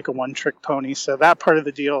little bit like a one-trick pony. So that part of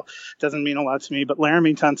the deal doesn't mean a lot to me. But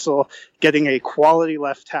Laremy Tunsil getting a quality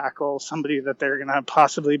left tackle, somebody that they're going to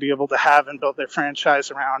possibly be able to have and build their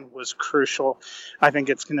franchise around, was crucial. I think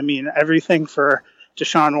it's going to mean everything for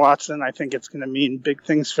Deshaun Watson. I think it's going to mean big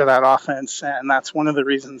things for that offense, and that's one of the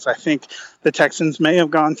reasons I think the Texans may have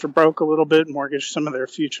gone for broke a little bit, mortgaged some of their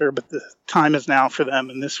future, but the time is now for them,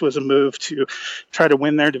 and this was a move to try to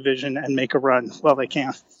win their division and make a run while they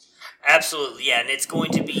can. Absolutely, yeah, and it's going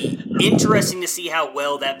to be interesting to see how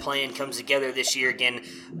well that plan comes together this year. Again,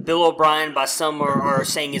 Bill O'Brien, by some are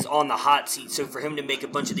saying, is on the hot seat, so for him to make a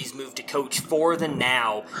bunch of these moves to coach for the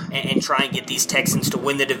now and try and get these Texans to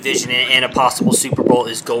win the division and a possible Super Bowl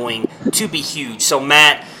is going to be huge. So,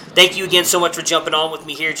 Matt, thank you again so much for jumping on with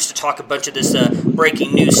me here just to talk a bunch of this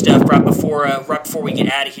breaking news stuff right before we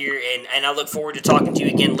get out of here, and I look forward to talking to you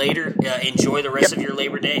again later. Enjoy the rest of your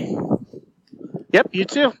Labor Day. Yep, you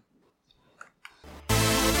too.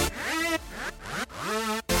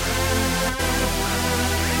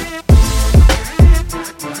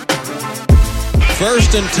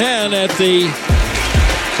 First and 10 at the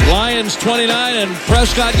Lions 29, and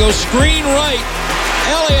Prescott goes screen right.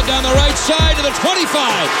 Elliott down the right side to the 25,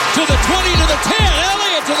 to the 20, to the 10.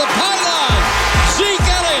 Elliott to the pylon. Zeke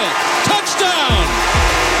Elliott, touchdown.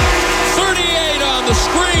 38 on the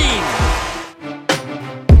screen.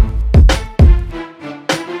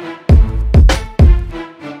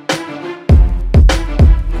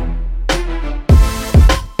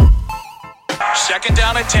 Second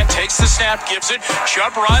down at 10, takes the snap, gives it.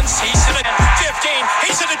 Chubb runs, he's to the 15,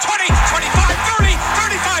 he's to the 20, 25, 30,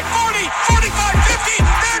 35, 40, 45, 50.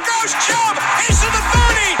 There goes Chubb, he's to the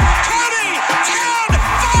 30, 20, 10,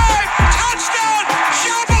 5, touchdown,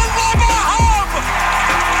 Chubba-Lubba Hub.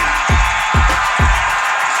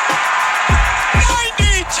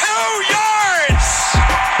 92 yards.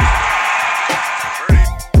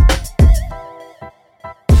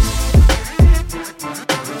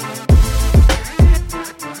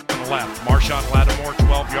 Left. Marshawn Lattimore,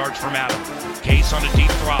 12 yards from Adam. Case on a deep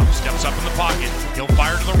drop, steps up in the pocket. He'll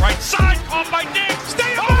fire to the right side. Caught by Diggs.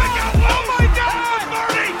 Stay up. Oh my God! Oh my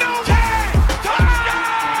God!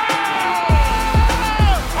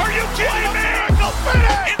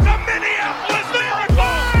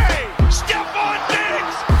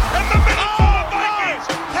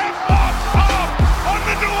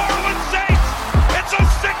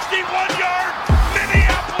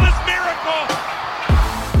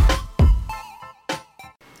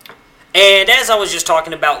 And as I was just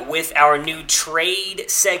talking about with our new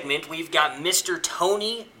trade segment, we've got Mr.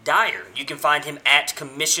 Tony Dyer. You can find him at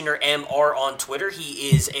Commissioner MR on Twitter.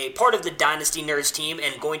 He is a part of the Dynasty Nerds team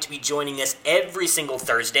and going to be joining us every single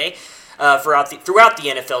Thursday throughout the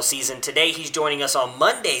NFL season. Today, he's joining us on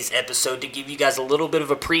Monday's episode to give you guys a little bit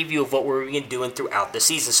of a preview of what we're going to be doing throughout the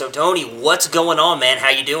season. So, Tony, what's going on, man? How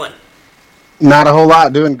you doing? Not a whole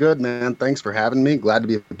lot. Doing good, man. Thanks for having me. Glad to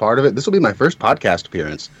be a part of it. This will be my first podcast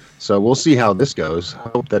appearance, so we'll see how this goes.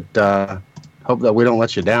 Hope that we don't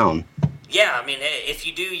let you down. Yeah, I mean, if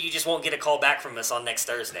you do, you just won't get a call back from us on next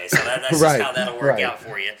Thursday. So that's Right, just how that'll work right. out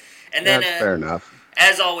for you. And then, That's fair enough.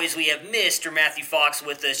 As always, we have Mr. Matthew Fox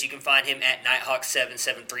with us. You can find him at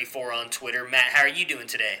Nighthawk7734 on Twitter. Matt, how are you doing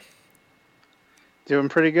today? Doing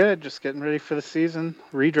pretty good. Just getting ready for the season,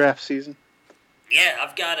 redraft season. Yeah,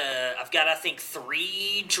 I've got I think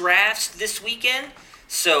 3 drafts this weekend,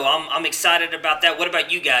 so I'm excited about that. What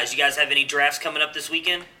about you guys? You guys have any drafts coming up this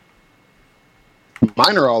weekend?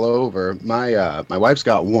 Mine are all over. My wife's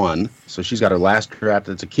got one, so she's got her last draft.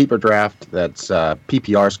 It's a keeper draft that's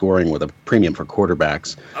PPR scoring with a premium for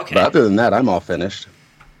quarterbacks. Okay. But other than that, I'm all finished.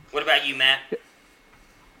 What about you, Matt?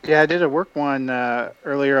 Yeah, I did a work one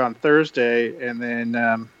earlier on Thursday, and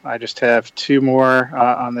then I just have 2 more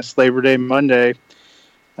on this Labor Day Monday.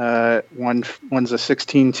 One's a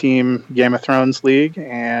 16-team Game of Thrones league,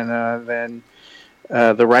 and then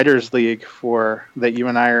the Writers League that you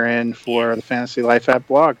and I are in for the Fantasy Life app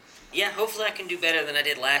blog. Yeah, hopefully I can do better than I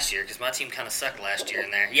did last year because my team kind of sucked last year in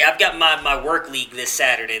there. Yeah, I've got my work league this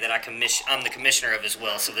Saturday that I'm the commissioner of as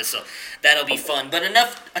well, so that'll be fun. But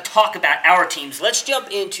enough talk about our teams. Let's jump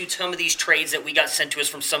into some of these trades that we got sent to us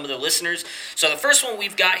from some of the listeners. So the first one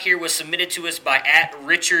we've got here was submitted to us by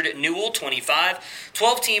 @RichardNewell25,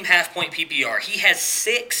 12-team half-point PPR. He has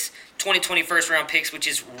 6 2020 first-round picks, which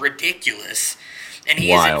is ridiculous. And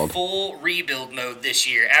he is in full rebuild mode this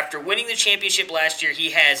year. After winning the championship last year,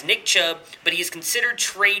 he has Nick Chubb, but he is considered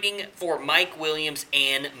trading for Mike Williams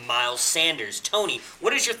and Miles Sanders. Tony,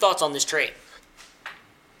 what is your thoughts on this trade?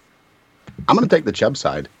 I'm going to take the Chubb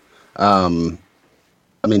side.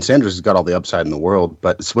 Sanders has got all the upside in the world,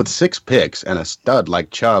 but with 6 picks and a stud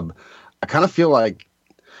like Chubb, I kind of feel like,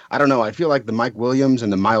 I don't know, I feel like the Mike Williams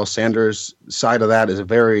and the Miles Sanders side of that is a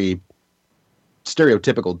very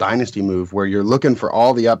stereotypical dynasty move where you're looking for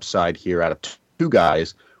all the upside here out of 2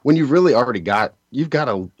 guys when you've really already got you got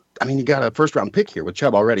a first round pick here with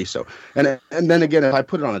Chubb already. So and then again, if I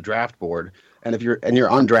put it on a draft board and you're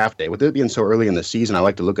on draft day, with it being so early in the season, I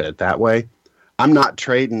like to look at it that way. I'm not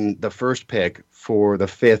trading the first pick for the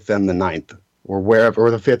 5th and the 9th or wherever, or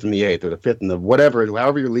the 5th and the 8th or the 5th and the whatever,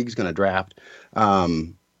 however your league's going to draft.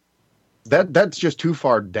 That's just too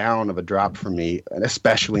far down of a drop for me, and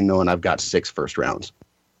especially knowing I've got 6 first rounds.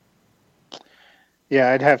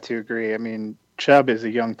 Yeah, I'd have to agree. I mean, Chubb is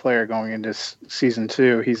a young player going into season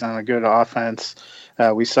 2. He's on a good offense.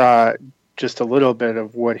 We saw just a little bit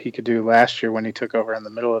of what he could do last year when he took over in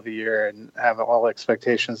the middle of the year, and have all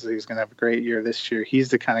expectations that he's going to have a great year this year. He's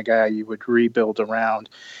the kind of guy you would rebuild around.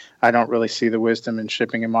 I don't really see the wisdom in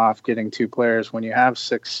shipping him off, getting 2 players when you have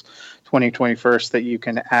 6 2021st that you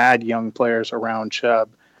can add young players around Chubb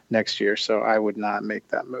next year. So I would not make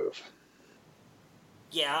that move.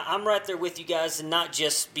 Yeah, I'm right there with you guys, and not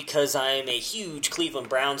just because I am a huge Cleveland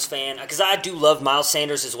Browns fan, because I do love Miles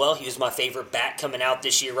Sanders as well. He was my favorite back coming out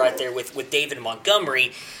this year right there with David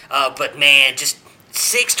Montgomery. But, man, just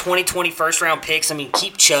 6 2020 first-round picks. I mean,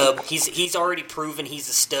 keep Chubb. He's already proven he's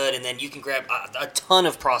a stud, and then you can grab a ton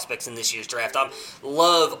of prospects in this year's draft. I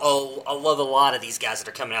love a lot of these guys that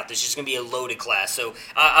are coming out. This is just going to be a loaded class. So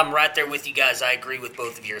I'm right there with you guys. I agree with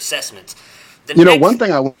both of your assessments. One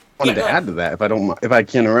thing I wanted to add to that, if I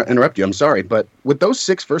can interrupt you, I'm sorry, but with those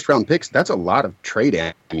 6 first-round picks, that's a lot of trade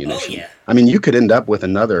ammunition. Oh, yeah. I mean, you could end up with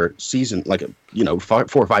another season, like 4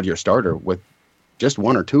 or 5 year starter with just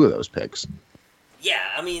 1 or 2 of those picks. Yeah,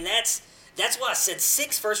 I mean, that's why I said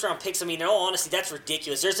 6 first-round picks. I mean, in all honesty, that's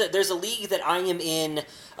ridiculous. There's a league that I am in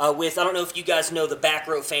with, I don't know if you guys know the Back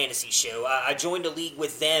Row Fantasy Show. I joined a league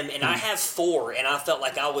with them, and I have 4, and I felt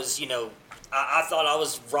like I was, I thought I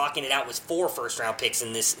was rocking it out with 4 first-round picks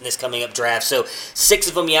in this coming up draft. So 6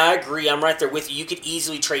 of them, yeah, I agree. I'm right there with you. You could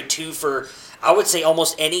easily trade 2 for, I would say,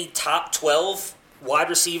 almost any top 12 wide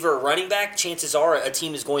receiver or running back. Chances are a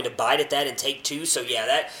team is going to bite at that and take 2. So,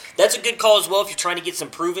 yeah, that's a good call as well if you're trying to get some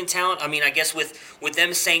proven talent. I mean, I guess with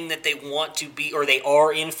them saying that they want to be, or they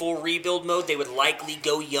are in full rebuild mode, they would likely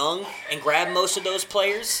go young and grab most of those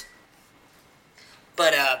players.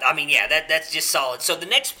 But I mean, yeah, that's just solid. So the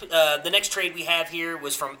next trade we have here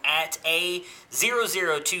was from at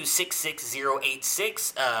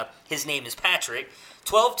A00266086. His name is Patrick.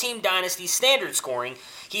 12-team dynasty standard scoring.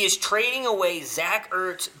 He is trading away Zach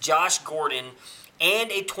Ertz, Josh Gordon, and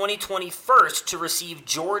a 2020 first to receive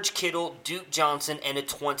George Kittle, Duke Johnson, and a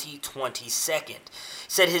 2020 second.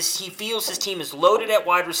 Said he feels his team is loaded at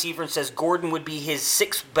wide receiver and says Gordon would be his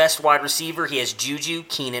sixth best wide receiver. He has Juju,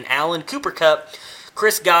 Keenan Allen, Cooper Kupp,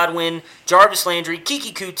 Chris Godwin, Jarvis Landry,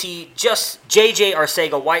 Kiki Kuti, just JJ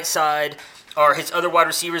Arcega-Whiteside are his other wide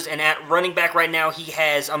receivers. And at running back right now, he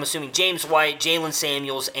has, I'm assuming, James White, Jalen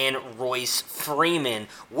Samuels, and Royce Freeman.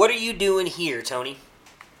 What are you doing here, Tony?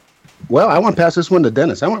 Well, I want to pass this one to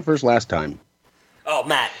Dennis. I went first last time. Oh,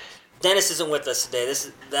 Matt. Dennis isn't with us today.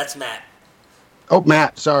 That's Matt. Oh,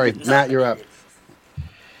 Matt. Sorry. Matt, you're up.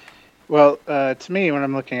 Well, to me, when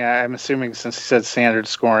I'm looking at, I'm assuming since he said standard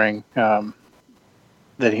scoring,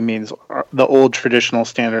 that he means the old traditional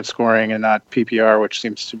standard scoring and not PPR, which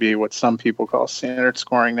seems to be what some people call standard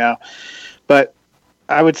scoring now. But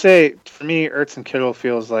I would say, for me, Ertz and Kittle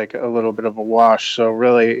feels like a little bit of a wash. So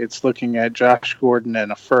really, it's looking at Josh Gordon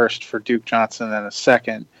and a first for Duke Johnson and a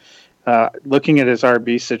second. Looking at his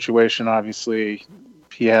RB situation, obviously,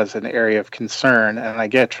 he has an area of concern, and I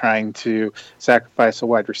get trying to sacrifice a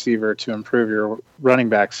wide receiver to improve your running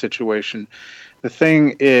back situation. The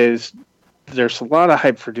thing is, there's a lot of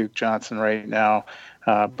hype for Duke Johnson right now,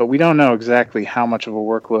 but we don't know exactly how much of a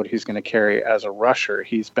workload he's going to carry as a rusher.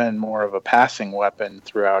 He's been more of a passing weapon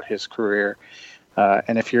throughout his career.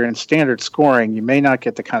 And if you're in standard scoring, you may not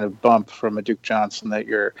get the kind of bump from a Duke Johnson that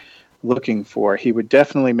you're looking for. He would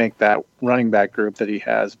definitely make that running back group that he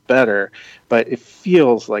has better, but it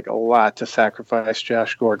feels like a lot to sacrifice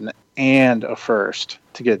Josh Gordon and a first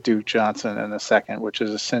to get Duke Johnson in a second, which is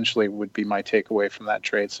essentially would be my takeaway from that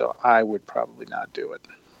trade. So I would probably not do it.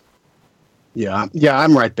 Yeah,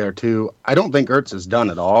 I'm right there too. I don't think Ertz is done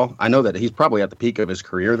at all. I know that he's probably at the peak of his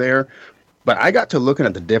career there, but I got to looking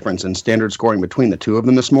at the difference in standard scoring between the two of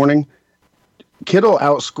them this morning. Kittle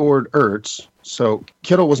outscored Ertz. So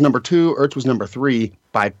Kittle was number 2, Ertz was number 3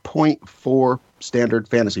 by 0.4 standard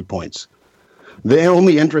fantasy points. The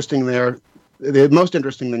most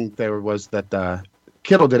interesting thing there was that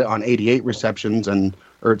Kittle did it on 88 receptions, and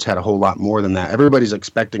Ertz had a whole lot more than that. Everybody's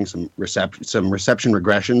expecting some reception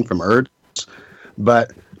regression from Ertz,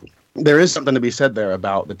 but there is something to be said there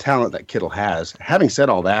about the talent that Kittle has. Having said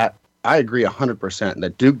all that, I agree 100%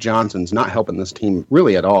 that Duke Johnson's not helping this team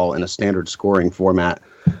really at all in a standard scoring format.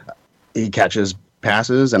 He catches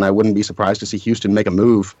passes, and I wouldn't be surprised to see Houston make a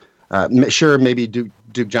move. Sure, maybe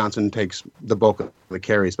Duke Johnson takes the bulk of the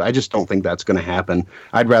carries, but I just don't think that's going to happen.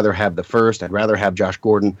 I'd rather have the first. I'd rather have Josh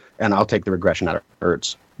Gordon, and I'll take the regression out of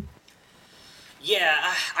Ertz.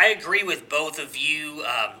 Yeah, I agree with both of you.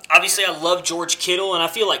 Obviously, I love George Kittle, and I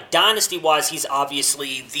feel like dynasty-wise, he's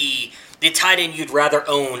obviously the tight end you'd rather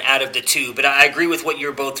own out of the two. But I agree with what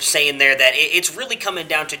you're both saying there, that it's really coming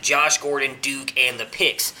down to Josh Gordon, Duke, and the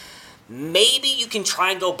picks. Maybe you can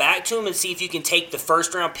try and go back to him and see if you can take the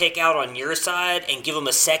first-round pick out on your side and give him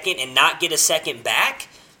a second and not get a second back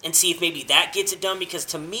and see if maybe that gets it done. Because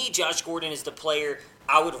to me, Josh Gordon is the player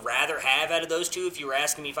I would rather have out of those two if you were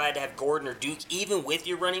asking me if I had to have Gordon or Duke, even with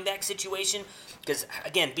your running back situation. Because,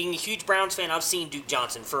 again, being a huge Browns fan, I've seen Duke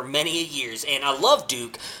Johnson for many years, and I love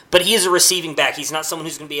Duke, but he is a receiving back. He's not someone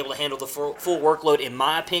who's going to be able to handle the full workload, in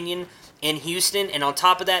my opinion, in Houston. And on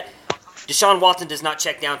top of that, Deshaun Watson does not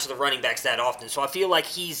check down to the running backs that often. So I feel like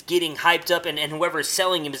he's getting hyped up, and whoever is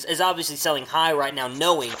selling him is obviously selling high right now,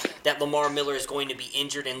 knowing that Lamar Miller is going to be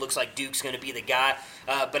injured and looks like Duke's going to be the guy.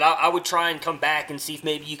 But I would try and come back and see if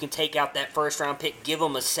maybe you can take out that first-round pick, give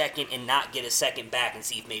him a second, and not get a second back, and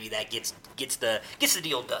see if maybe that gets the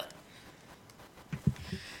deal done.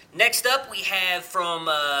 Next up, we have from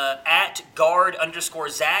at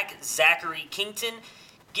guard_Zach, Zachary Kington,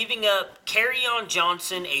 giving up Kerryon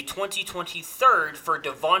Johnson, a 2020 third, for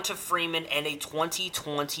Devonta Freeman and a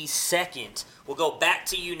 2020 second. We'll go back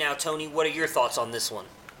to you now, Tony. What are your thoughts on this one?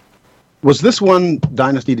 Was this one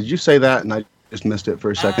Dynasty? Did you say that? And I just missed it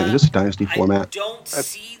for a second. Is this a Dynasty format? I don't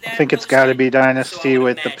see that. I think it's got to be Dynasty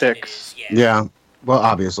with the picks. Yeah. Well,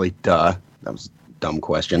 obviously, duh. That was a dumb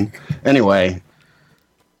question. Anyway,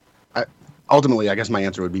 ultimately, I guess my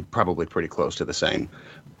answer would be probably pretty close to the same.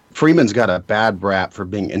 Freeman's got a bad rap for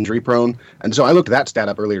being injury-prone, and so I looked that stat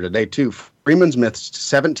up earlier today, too. Freeman's missed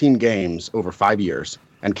 17 games over 5 years,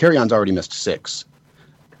 and Kerryon's already missed 6.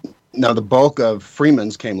 Now, the bulk of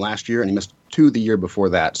Freeman's came last year, and he missed 2 the year before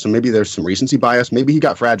that, so maybe there's some recency bias. Maybe he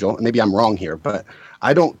got fragile, and maybe I'm wrong here, but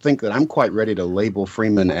I don't think that I'm quite ready to label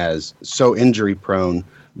Freeman as so injury-prone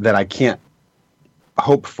that I can't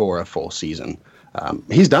hope for a full season.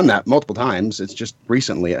 He's done that multiple times. It's just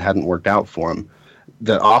recently it hadn't worked out for him.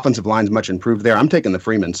 The offensive line's much improved there. I'm taking the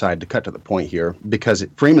Freeman side to cut to the point here because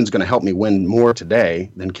Freeman's going to help me win more today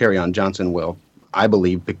than Kerryon Johnson will, I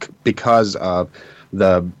believe, because of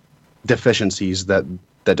the deficiencies that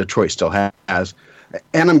Detroit still has.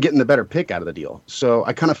 And I'm getting the better pick out of the deal. So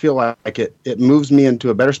I kind of feel like it moves me into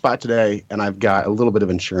a better spot today, and I've got a little bit of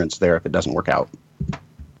insurance there if it doesn't work out.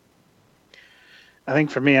 I think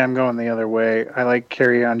for me, I'm going the other way. I like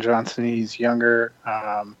Kerryon Johnson. He's younger.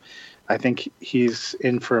 I think he's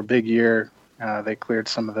in for a big year. They cleared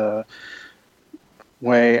some of the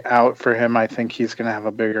way out for him. I think he's going to have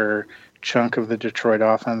a bigger chunk of the Detroit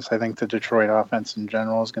offense. I think the Detroit offense in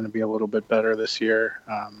general is going to be a little bit better this year.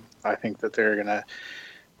 I think that they're going to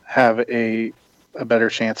have a better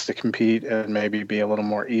chance to compete and maybe be a little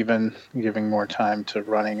more even, giving more time to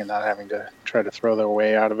running and not having to try to throw their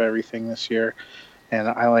way out of everything this year. And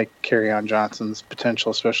I like Kerryon Johnson's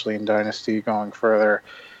potential, especially in Dynasty, going further.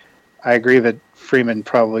 I agree that Freeman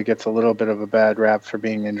probably gets a little bit of a bad rap for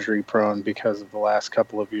being injury prone because of the last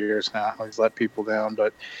couple of years now. He's let people down,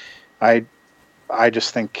 but I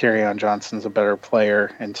just think Kerryon Johnson's a better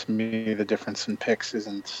player, and to me the difference in picks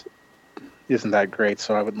isn't that great,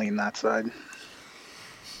 so I would lean that side.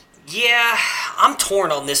 Yeah, I'm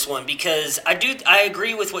torn on this one because I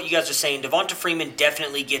agree with what you guys are saying. Devonta Freeman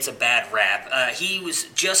definitely gets a bad rap. He was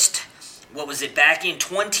just, back in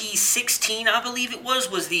 2016, I believe it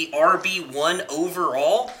was the RB1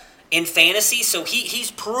 overall in fantasy. So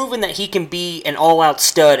he's proven that he can be an all-out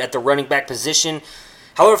stud at the running back position.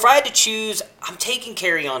 However, if I had to choose, I'm taking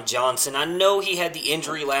Kerryon Johnson. I know he had the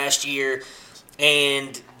injury last year,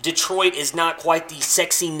 and Detroit is not quite the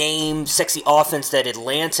sexy name, sexy offense that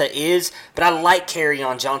Atlanta is, but I like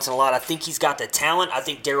Kerryon Johnson a lot. I think he's got the talent. I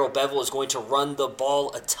think Darrell Bevell is going to run the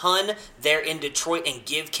ball a ton there in Detroit and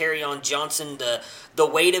give Kerryon Johnson the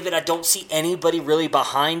weight of it. I don't see anybody really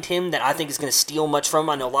behind him that I think is going to steal much from him.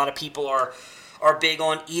 I know a lot of people are big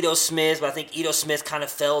on Ito Smith, but I think Ito Smith kind of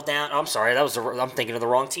fell down. I'm sorry, I'm thinking of the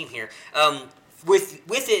wrong team here. With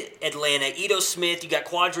it, Atlanta, Ito Smith, you got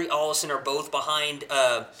Quadri Allison are both behind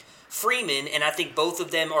Freeman, and I think both of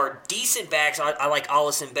them are decent backs. I like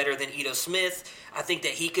Allison better than Ito Smith. I think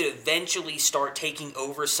that he could eventually start taking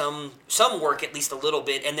over some work, at least a little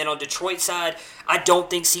bit. And then on Detroit's side, I don't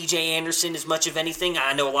think C.J. Anderson is much of anything.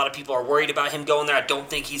 I know a lot of people are worried about him going there. I don't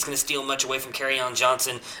think he's going to steal much away from Kerryon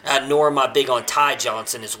Johnson, nor am I big on Ty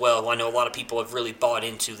Johnson as well, who I know a lot of people have really bought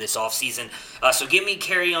into this offseason. So give me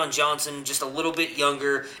Kerryon Johnson, just a little bit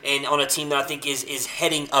younger, and on a team that I think is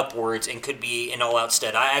heading upwards and could be an all-out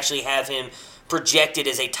stud. I actually have him projected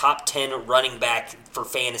as a top 10 running back for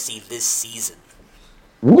fantasy this season.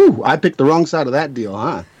 Woo! I picked the wrong side of that deal,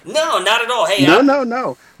 huh? No, not at all. Hey,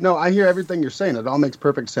 No. I hear everything you're saying. It all makes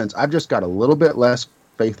perfect sense. I've just got a little bit less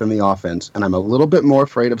faith in the offense, and I'm a little bit more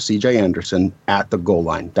afraid of C.J. Anderson at the goal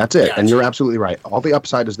line. That's it. Gotcha. And you're absolutely right. All the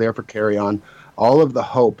upside is there for Kerryon, all of the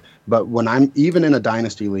hope. But when I'm even in a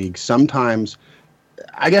dynasty league, sometimes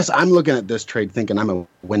I guess I'm looking at this trade thinking I'm a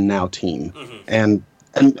win-now team, and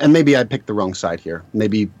maybe I picked the wrong side here.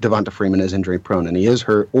 Maybe Devonta Freeman is injury prone and he is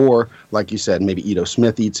hurt, or like you said, maybe Ito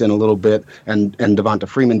Smith eats in a little bit and Devonta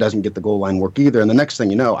Freeman doesn't get the goal line work either. And the next thing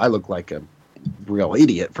you know, I look like a real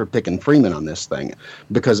idiot for picking Freeman on this thing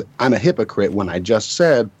because I'm a hypocrite when I just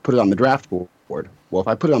said put it on the draft board. Well, if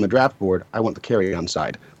I put it on the draft board, I want the Kerryon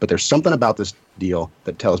side. But there's something about this deal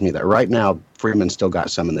that tells me that right now Freeman's still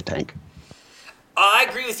got some in the tank. I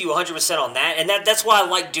agree with you 100% on that, and that's why I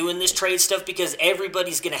like doing this trade stuff, because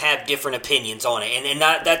everybody's going to have different opinions on it, and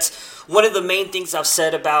that's one of the main things I've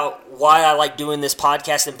said about why I like doing this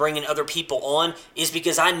podcast and bringing other people on, is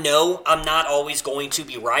because I know I'm not always going to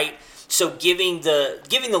be right. So giving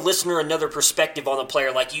the listener another perspective on the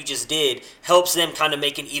player like you just did helps them kind of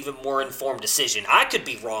make an even more informed decision. I could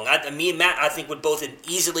be wrong. Me and Matt, I think, would both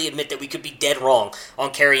easily admit that we could be dead wrong on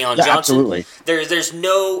Kerryon Johnson. Absolutely. There's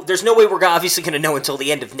no way we're obviously going to know until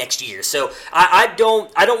the end of next year. So I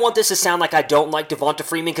don't want this to sound like I don't like Devonta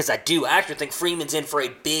Freeman, because I do. I actually think Freeman's in for a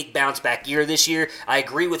big bounce back year this year. I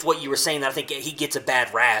agree with what you were saying, that I think he gets a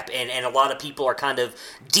bad rap, and a lot of people are kind of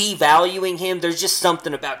devaluing him. There's just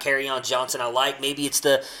something about Kerryon Johnson I like. Maybe it's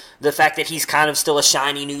the fact that he's kind of still a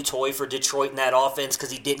shiny new toy for Detroit in that offense, because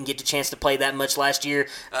he didn't get the chance to play that much last year,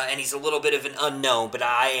 and he's a little bit of an unknown. But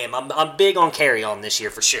I'm big on Kerryon this year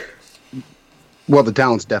for sure. Well, the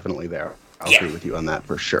talent's definitely there. I'll agree with you on that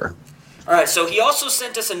for sure. All right, so he also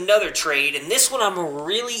sent us another trade, and this one I'm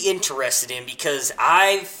really interested in because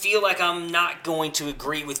I feel like I'm not going to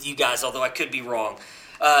agree with you guys, although I could be wrong.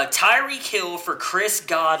 Tyreek Hill for Chris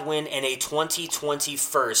Godwin and a 2020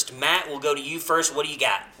 first. Matt, we'll go to you first. What do you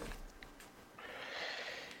got?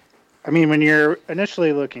 I mean, when you're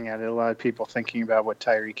initially looking at it, a lot of people thinking about what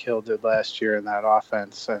Tyreek Hill did last year in that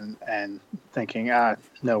offense and thinking,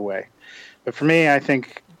 no way. But for me, I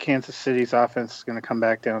think Kansas City's offense is going to come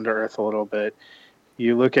back down to earth a little bit.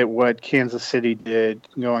 You look at what Kansas City did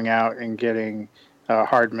going out and getting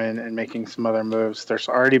Hardman and making some other moves. There's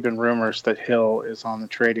already been rumors that Hill is on the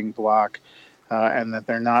trading block and that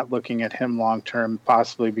they're not looking at him long-term,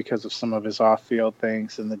 possibly because of some of his off-field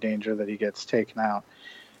things and the danger that he gets taken out.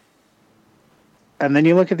 And then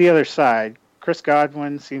you look at the other side. Chris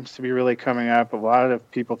Godwin seems to be really coming up. A lot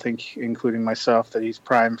of people think, including myself, that he's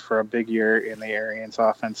primed for a big year in the Arians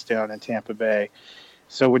offense down in Tampa Bay.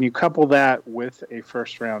 So when you couple that with a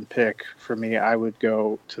first-round pick, for me, I would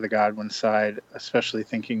go to the Godwin side, especially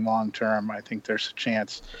thinking long-term. I think there's a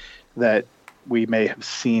chance that we may have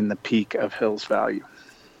seen the peak of Hill's value.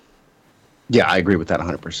 Yeah, I agree with that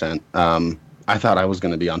 100%. I thought I was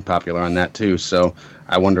going to be unpopular on that too, so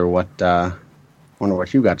I wonder what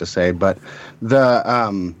you got to say. But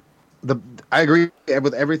I agree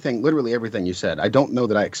with everything, literally everything you said. I don't know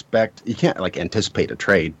that you can't anticipate a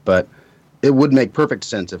trade, but it would make perfect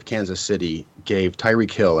sense if Kansas City gave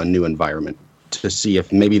Tyreek Hill a new environment to see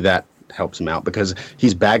if maybe that helps him out, because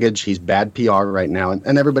he's baggage, he's bad PR right now,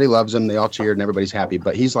 and everybody loves him, they all cheered and everybody's happy,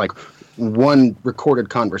 but he's like one recorded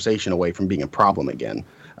conversation away from being a problem again.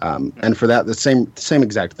 And for that, the same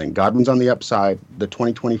exact thing. Godwin's on the upside. The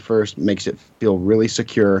 2020 first makes it feel really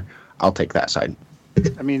secure. I'll take that side.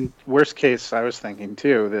 I mean, worst case, I was thinking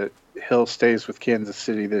too that Hill stays with Kansas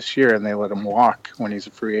City this year and they let him walk when he's a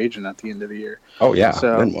free agent at the end of the year. Oh yeah.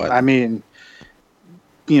 So then what? I mean,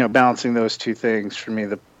 balancing those two things, for me,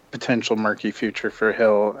 the potential murky future for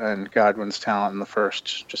Hill and Godwin's talent in the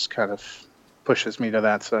first just kind of pushes me to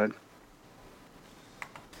that side.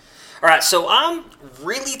 All right, so I'm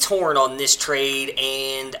really torn on this trade,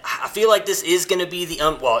 and I feel like this is going to be it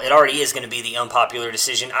already is going to be the unpopular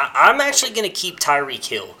decision. I'm actually going to keep Tyreek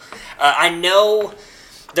Hill. I know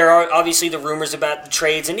there are obviously the rumors about the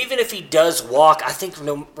trades, and even if he does walk, I think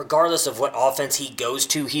regardless of what offense he goes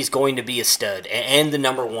to, he's going to be a stud and the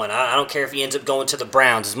number one. I don't care if he ends up going to the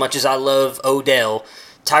Browns. As much as I love Odell,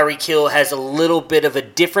 Tyreek Hill has a little bit of a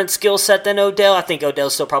different skill set than Odell. I think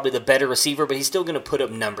Odell's still probably the better receiver, but he's still going to put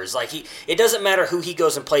up numbers. It doesn't matter who he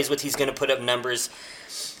goes and plays with, he's going to put up numbers.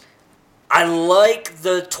 I like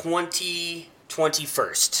the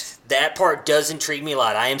 2021st. That part does intrigue me a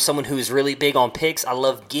lot. I am someone who is really big on picks. I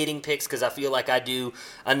love getting picks because I feel like I do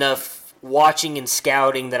enough watching and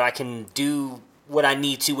scouting that I can do what I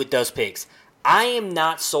need to with those picks. I am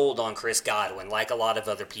not sold on Chris Godwin like a lot of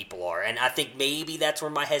other people are, and I think maybe that's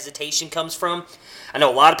where my hesitation comes from. I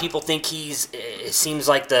know a lot of people think it seems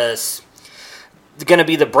like going to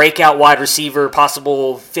be the breakout wide receiver,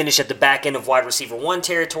 possible finish at the back end of wide receiver 1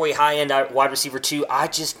 territory, high end wide receiver 2. I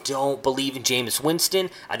just don't believe in Jameis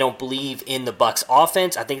Winston. I don't believe in the Bucs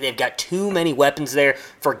offense. I think they've got too many weapons there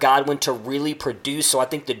for Godwin to really produce. So I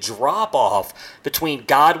think the drop off between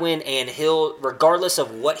Godwin and Hill, regardless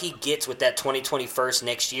of what he gets with that 2020 first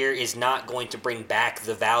next year, is not going to bring back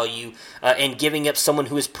the value and giving up someone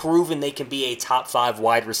who has proven they can be a top 5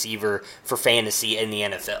 wide receiver for fantasy in the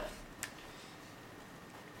NFL.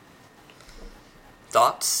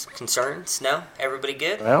 Thoughts? Concerns? No? Everybody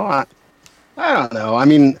good? Well, I don't know. I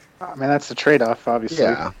mean, that's the trade-off, obviously.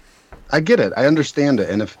 Yeah, I get it. I understand it.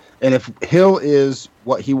 And if Hill is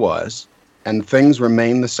what he was, and things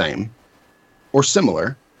remain the same or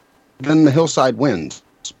similar, then the Hillside wins.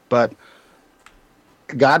 But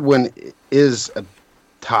Godwin is a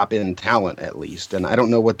top-end talent, at least, and I don't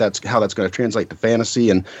know how that's going to translate to fantasy.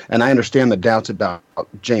 And I understand the doubts about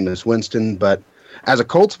Jameis Winston, but as a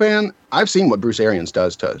Colts fan, I've seen what Bruce Arians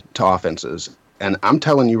does to offenses, and I'm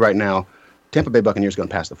telling you right now, Tampa Bay Buccaneers are going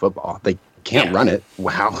to pass the football. They can't run it.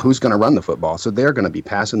 Wow, who's going to run the football? So they're going to be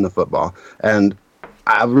passing the football. And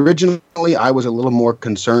originally, I was a little more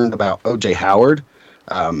concerned about O.J. Howard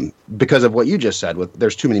because of what you just said.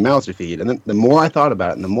 There's too many mouths to feed. And then the more I thought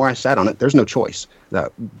about it and the more I sat on it, there's no choice.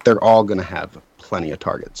 They're all going to have plenty of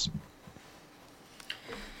targets.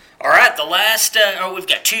 All right, the last, we've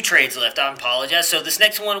got 2 trades left, I apologize. So this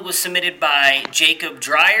next one was submitted by Jacob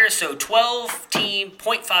Dreyer. So 12-team,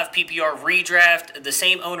 0.5 PPR redraft. The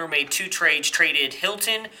same owner made 2 trades, traded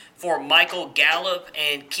Hilton for Michael Gallup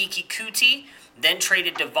and Kiki Kuti, then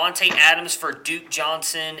traded Devontae Adams for Duke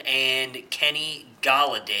Johnson and Kenny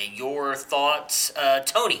Golladay. Your thoughts,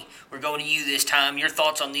 Tony, we're going to you this time. Your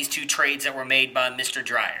thoughts on these 2 trades that were made by Mr.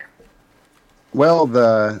 Dreyer? Well,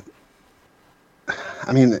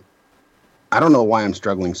 I don't know why I'm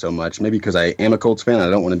struggling so much. Maybe because I am a Colts fan. I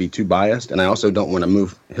don't want to be too biased. And I also don't want to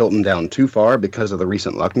move Hilton down too far because of the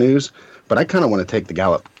recent luck news. But I kind of want to take the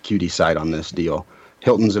Gallup QT side on this deal.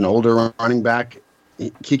 Hilton's an older running back.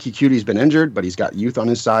 Kiki Qt's been injured, but he's got youth on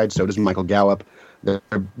his side. So does Michael Gallup.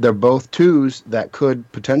 They're both twos that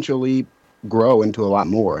could potentially grow into a lot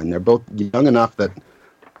more. And they're both young enough that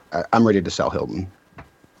I'm ready to sell Hilton.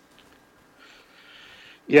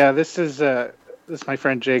 Yeah, this is my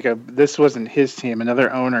friend Jacob. This wasn't his team.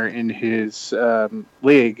 Another owner in his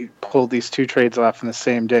league pulled these two trades off in the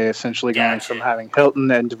same day, essentially going from having Hilton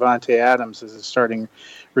and Davante Adams as the starting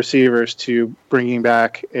receivers to bringing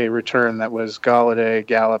back a return that was Galladay,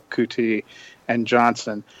 Gallup, QT, and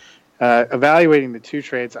Johnson. Evaluating the two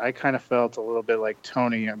trades, I kind of felt a little bit like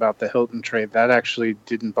Tony about the Hilton trade. That actually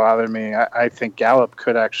didn't bother me. I think Gallup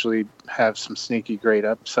could actually have some sneaky great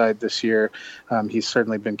upside this year. He's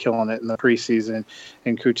certainly been killing it in the preseason.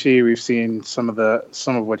 And QT, we've seen some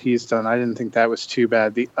of what he's done. I didn't think that was too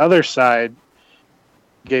bad. The other side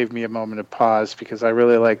gave me a moment of pause because I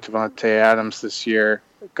really like Davante Adams this year.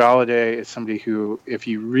 Galladay is somebody who, if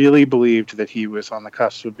you really believed that he was on the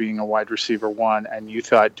cusp of being a wide receiver one and you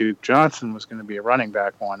thought Duke Johnson was going to be a running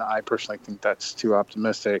back one, I personally think that's too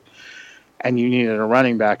optimistic. And you needed a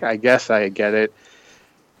running back. I guess I get it.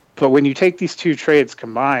 But when you take these two trades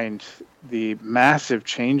combined, the massive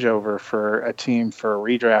changeover for a team, for a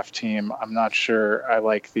redraft team, I'm not sure I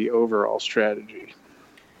like the overall strategy.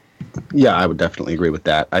 Yeah, I would definitely agree with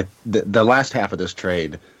that. The last half of this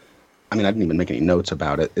trade, I mean, I didn't even make any notes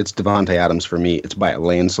about it. It's Davante Adams for me. It's by a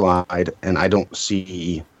landslide, and I don't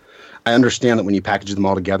see. I understand that when you package them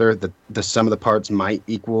all together, the sum of the parts might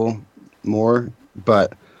equal more,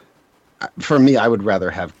 but for me, I would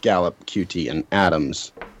rather have Gallup, QT, and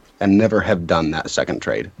Adams, and never have done that second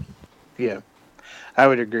trade. Yeah, I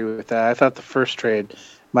would agree with that. I thought the first trade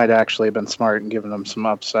might actually have been smart and given them some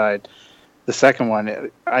upside. The second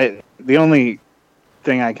one, the only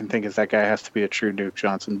thing I can think is that guy has to be a true Duke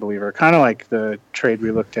Johnson believer. Kind of like the trade we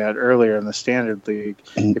looked at earlier in the Standard League.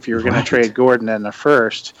 If you were going to trade Gordon in the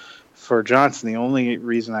first for Johnson, the only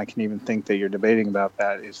reason I can even think that you're debating about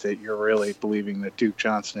that is that you're really believing that Duke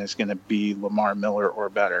Johnson is going to be Lamar Miller or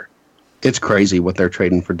better. It's crazy what they're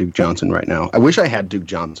trading for Duke Johnson right now. I wish I had Duke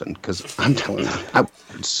Johnson because I'm telling you, I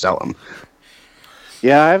would sell him.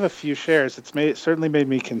 Yeah, I have a few shares. It certainly made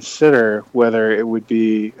me consider whether it would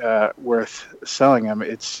be worth selling him.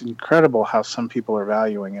 It's incredible how some people are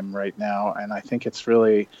valuing him right now, and I think it's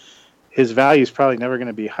really his value is probably never going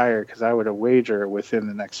to be higher because I would wager within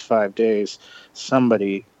the next 5 days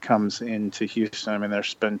somebody comes into Houston. I mean,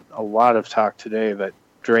 there's been a lot of talk today that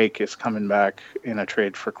Drake is coming back in a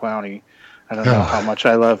trade for Clowney. I don't know how much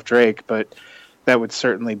I love Drake, but that would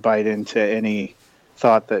certainly bite into any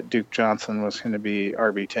thought that Duke Johnson was going to be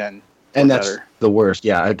RB10. And that's the worst.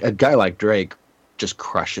 Yeah, a guy like Drake just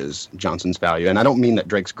crushes Johnson's value. And I don't mean that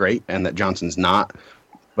Drake's great and that Johnson's not,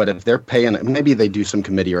 but if they're paying, maybe they do some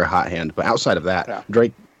committee or a hot hand. But outside of that, yeah.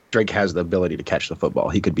 Drake has the ability to catch the football.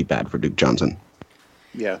 He could be bad for Duke Johnson.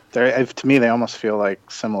 Yeah, to me, they almost feel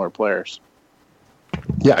like similar players.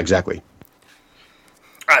 Yeah, exactly.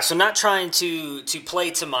 All right, so not trying to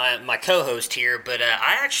play to my co-host here, but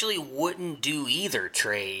I actually wouldn't do either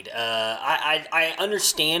trade. I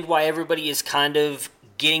understand why everybody is kind of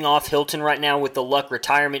getting off Hilton right now with the Luck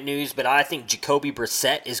retirement news, but I think Jacoby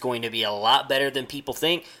Brissett is going to be a lot better than people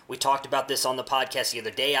think. We talked about this on the podcast the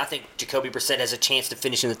other day. I think Jacoby Brissett has a chance to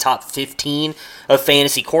finish in the top 15 of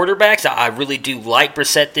fantasy quarterbacks. I really do like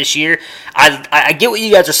Brissett this year. I get what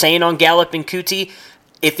you guys are saying on Gallup and QT.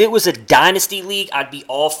 If it was a dynasty league, I'd be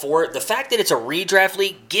all for it. The fact that it's a redraft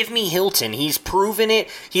league, give me Hilton. He's proven it.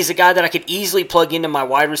 He's a guy that I could easily plug into my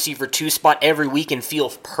wide receiver 2 spot every week and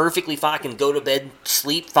feel perfectly fine. I can go to bed,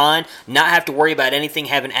 sleep fine, not have to worry about anything,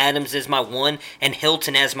 having Adams as my 1 and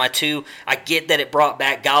Hilton as my 2. I get that it brought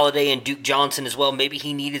back Galladay and Duke Johnson as well. Maybe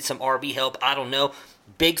he needed some RB help. I don't know.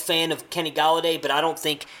 Big fan of Kenny Galladay, but I don't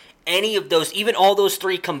think any of those, even all those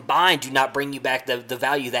 3 combined, do not bring you back the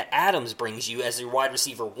value that Adams brings you as your wide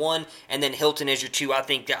receiver 1, and then Hilton as your 2.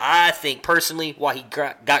 I think personally, while he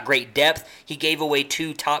got great depth, he gave away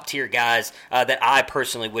 2 top-tier guys that I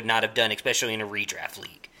personally would not have done, especially in a redraft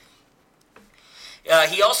league.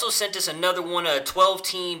 He also sent us another one, a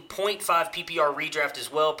 12-team, 0.5 PPR redraft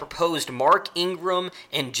as well. Proposed Mark Ingram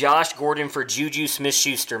and Josh Gordon for Juju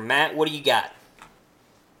Smith-Schuster. Matt, what do you got?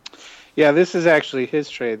 Yeah, this is actually his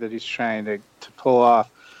trade that he's trying to pull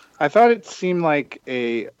off. I thought it seemed like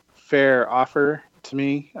a fair offer to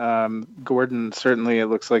me. Gordon, certainly it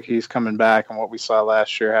looks like he's coming back, and what we saw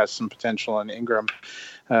last year has some potential in Ingram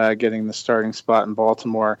getting the starting spot in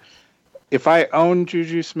Baltimore. If I own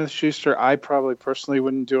Juju Smith-Schuster, I probably personally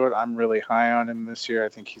wouldn't do it. I'm really high on him this year. I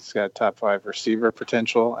think he's got top 5 receiver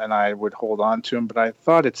potential, and I would hold on to him. But I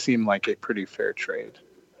thought it seemed like a pretty fair trade.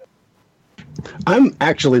 I'm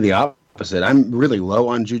actually the opposite. I'm really low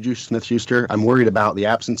on Juju Smith-Schuster. I'm worried about the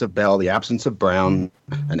absence of Bell, the absence of Brown,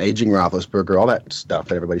 an aging Roethlisberger, all that stuff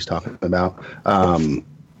that everybody's talking about.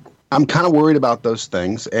 I'm kind of worried about those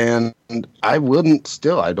things, and I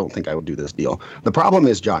don't think I would do this deal. The problem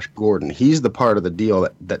is Josh Gordon. He's the part of the deal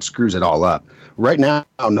that screws it all up. Right now,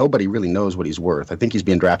 nobody really knows what he's worth. I think he's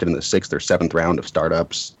being drafted in the 6th or 7th round of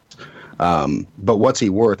startups. But what's he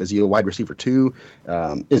worth? Is he a wide receiver 2?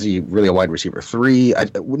 Is he really a wide receiver 3?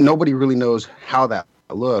 Nobody really knows how that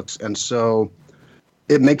looks, and so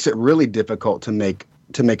it makes it really difficult to make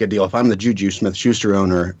a deal. If I'm the Juju Smith-Schuster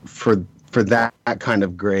owner for that kind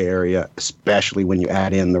of gray area, especially when you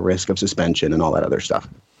add in the risk of suspension and all that other stuff.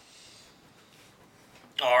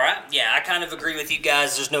 All right. Yeah, I kind of agree with you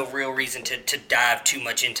guys. There's no real reason to dive too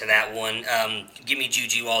much into that one. Give me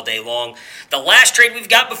Juju all day long. The last trade we've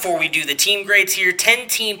got before we do the team grades here,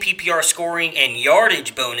 10-team PPR scoring and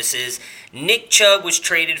yardage bonuses. Nick Chubb was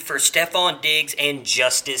traded for Stephon Diggs and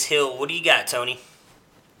Justice Hill. What do you got, Tony?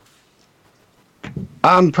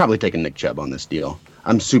 I'm probably taking Nick Chubb on this deal.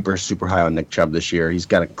 I'm super, super high on Nick Chubb this year. He's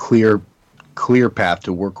got a clear path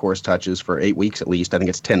to workhorse touches for 8 weeks at least. I think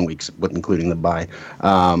it's 10 weeks, with including the bye.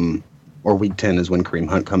 Or week 10 is when Kareem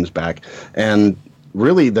Hunt comes back. And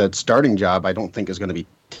really the starting job I don't think is going to be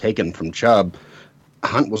taken from Chubb.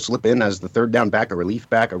 Hunt will slip in as the third down back, a relief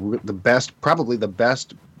back, probably the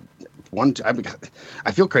best one.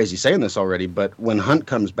 I feel crazy saying this already, but when Hunt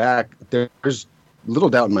comes back, there's little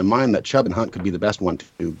doubt in my mind that Chubb and Hunt could be the best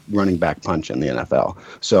 1-2 running back punch in the NFL.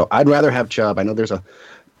 So I'd rather have Chubb. I know there's a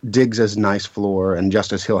Diggs has nice floor and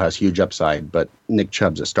Justice Hill has huge upside, but Nick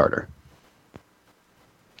Chubb's a starter.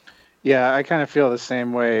 Yeah, I kind of feel the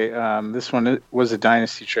same way. This one was a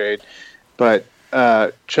dynasty trade, but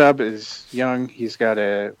Chubb is young. He's got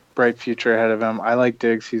a bright future ahead of him. I like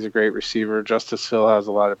Diggs. He's a great receiver. Justice Hill has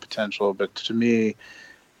a lot of potential, but to me,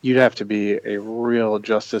 you'd have to be a real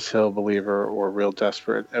Justice Hill believer or real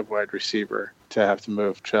desperate at wide receiver to have to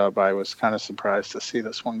move Chubb. I was kind of surprised to see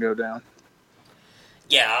this one go down.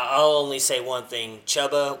 Yeah, I'll only say one thing: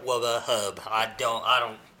 Chubba Wubba Hub. I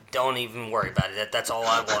don't even worry about it. That's all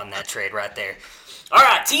I want in that trade right there. All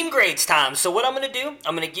right, team grades time. So what I'm going to do,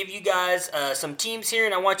 I'm going to give you guys some teams here,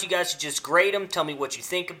 and I want you guys to just grade them, tell me what you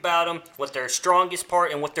think about them, what their strongest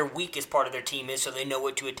part and what their weakest part of their team is, so they know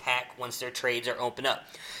what to attack once their trades are open up.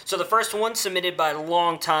 So the first one, submitted by a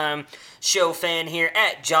longtime show fan here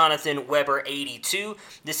at Jonathan Weber 82.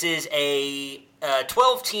 This is a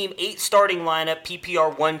 12-team, 8 starting lineup,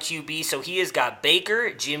 PPR 1 QB. So he has got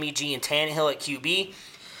Baker, Jimmy G, and Tannehill at QB.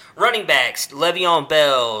 Running backs, Le'Veon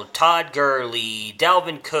Bell, Todd Gurley,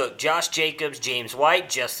 Dalvin Cook, Josh Jacobs, James White,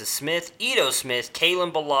 Justice Smith, Ito Smith,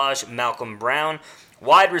 Kalen Ballage, Malcolm Brown.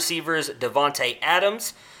 Wide receivers, Devontae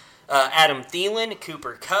Adams, Adam Thielen,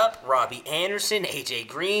 Cooper Kupp, Robbie Anderson, A.J.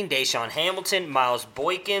 Green, Deshaun Hamilton, Miles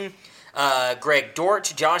Boykin, Greg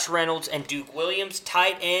Dortch, Josh Reynolds, and Duke Williams.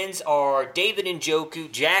 Tight ends are David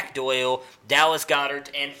Njoku, Jack Doyle, Dallas Goedert,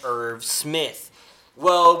 and Irv Smith.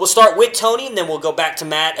 Well, we'll start with Tony, and then we'll go back to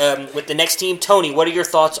Matt with the next team. Tony, what are your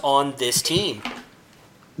thoughts on this team?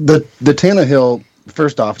 The Tannehill,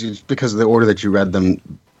 first off, just because of the order that you read them,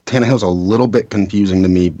 Tannehill's a little bit confusing to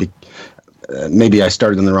me. Maybe I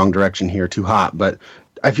started in the wrong direction here, too hot, but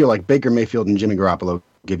I feel like Baker Mayfield and Jimmy Garoppolo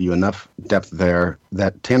give you enough depth there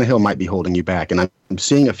that Tannehill might be holding you back. And I'm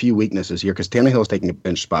seeing a few weaknesses here because Tannehill is taking a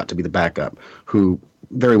bench spot to be the backup, who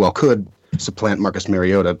very well could supplant Marcus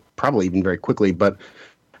Mariota, probably even very quickly, but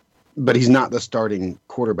he's not the starting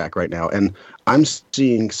quarterback right now. And I'm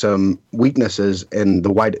seeing some weaknesses in the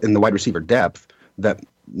wide receiver depth that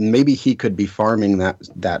maybe he could be farming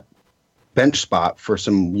that bench spot for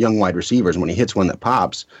some young wide receivers. When he hits one that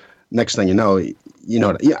pops, next thing you know,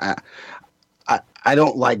 I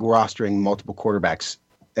don't like rostering multiple quarterbacks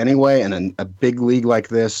anyway. And in a big league like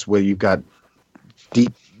this, where you've got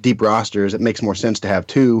deep rosters, it makes more sense to have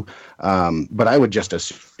two. But I would just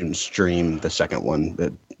assume stream the second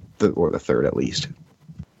one, or the third at least.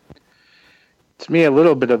 To me, a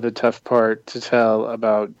little bit of the tough part to tell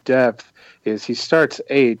about depth is he starts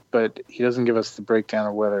 8, but he doesn't give us the breakdown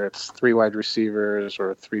of whether it's 3 wide receivers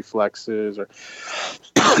or 3 flexes. Or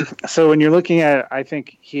so when you're looking at it, I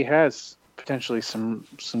think he has potentially some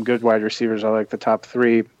good wide receivers. I like the top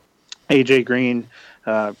 3. A.J. Green,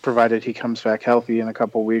 provided he comes back healthy in a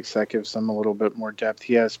couple weeks, that gives them a little bit more depth.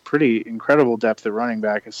 He has pretty incredible depth at running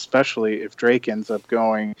back, especially if Drake ends up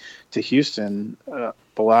going to Houston.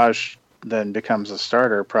 Ballage then becomes a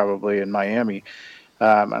starter probably in Miami.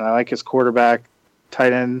 And I like his quarterback.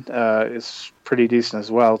 Tight end is pretty decent as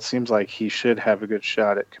well. It seems like he should have a good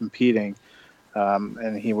shot at competing.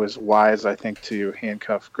 And he was wise, I think, to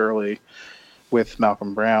handcuff Gurley with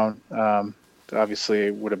Malcolm Brown. Obviously,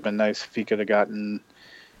 it would have been nice if he could have gotten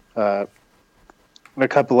a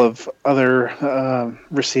couple of other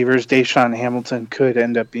receivers. Deshaun Hamilton could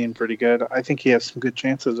end up being pretty good. I think he has some good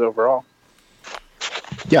chances overall.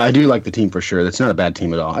 Yeah, I do like the team for sure. That's not a bad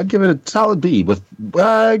team at all. I'd give it a solid B. Give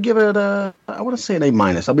it I want to say an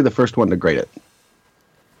A-. I'll be the first one to grade it.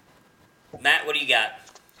 Matt, what do you got?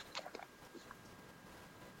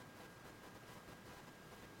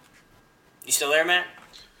 You still there, Matt?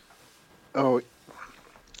 Oh,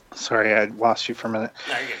 sorry, I lost you for a minute.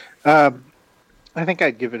 No, you're good. I think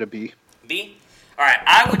I'd give it a B. B? All right,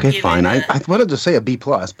 I would give fine. it I wanted to say a B+,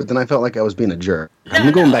 but then I felt like I was being a jerk.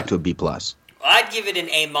 I'm going back to a B+. I'd give it an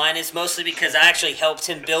A-, mostly because I actually helped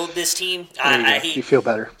him build this team. You feel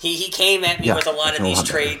better. He came at me with a lot of these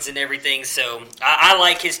trades and everything, so I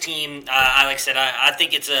like his team. Like I said, I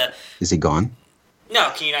think it's a... Is he gone?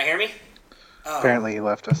 No, can you not hear me? Apparently he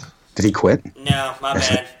left us. Did he quit? No, my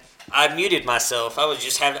bad. I muted myself. I was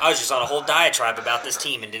just on a whole diatribe about this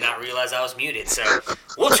team and did not realize I was muted. So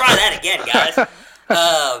we'll try that again, guys.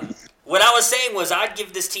 What I was saying was I'd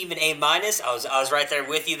give this team an A-. I was right there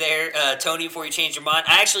with you there, Tony. Before you changed your mind,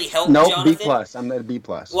 I actually helped Jonathan. B+. I'm at a B+.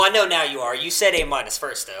 Well, I know now you are. You said A-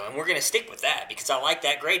 first though, and we're gonna stick with that because I like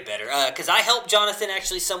that grade better. Because I helped Jonathan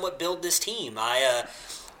actually somewhat build this team.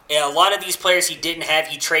 A lot of these players he didn't have,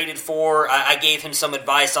 he traded for. I gave him some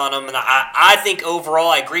advice on them, and I think overall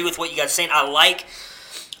I agree with what you guys are saying.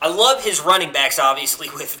 I love his running backs, obviously,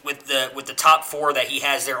 with the top four that he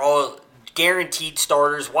has. They're all guaranteed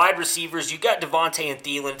starters. Wide receivers, you got Devontae and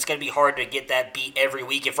Thielen. It's going to be hard to get that beat every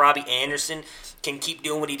week. If Robbie Anderson can keep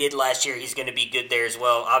doing what he did last year, he's going to be good there as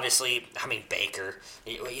well. Obviously, Baker,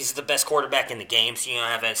 he's the best quarterback in the game, so you don't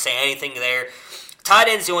have to say anything there. Tight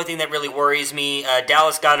end's the only thing that really worries me.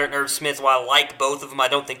 Dallas Goedert and Irv Smith, while I like both of them, I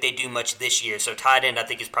don't think they do much this year. So tight end, I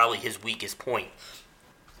think, is probably his weakest point.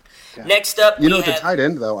 Yeah. Next up, the tight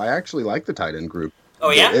end, though, I actually like the tight end group. Oh,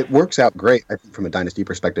 yeah? It works out great, I think, from a dynasty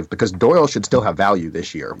perspective, because Doyle should still have value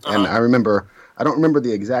this year. Uh-huh. And I don't remember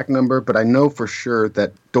the exact number, but I know for sure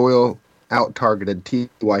that Doyle out-targeted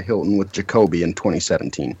T.Y. Hilton with Jacoby in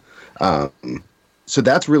 2017. So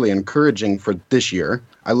that's really encouraging for this year.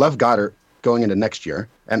 I love Goddard going into next year,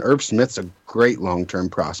 and Irv Smith's a great long-term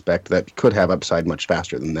prospect that could have upside much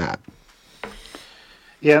faster than that.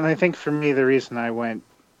 Yeah, and I think for me, the reason I went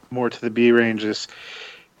more to the B range is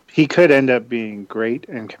he could end up being great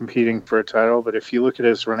and competing for a title, but if you look at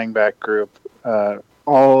his running back group,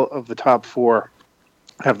 all of the top four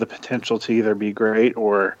have the potential to either be great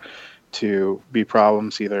or to be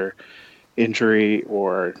problems, either injury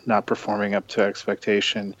or not performing up to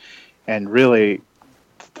expectation. And really,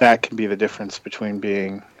 that can be the difference between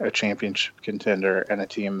being a championship contender and a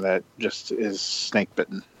team that just is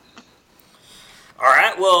snake-bitten. All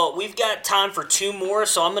right, well, we've got time for two more,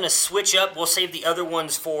 so I'm going to switch up. We'll save the other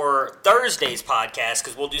ones for Thursday's podcast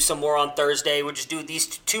because we'll do some more on Thursday. We'll just do these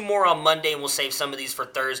two more on Monday, and we'll save some of these for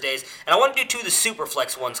Thursdays. And I want to do two of the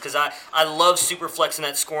Superflex ones because I love Superflex and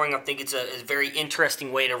that scoring. I think it's a very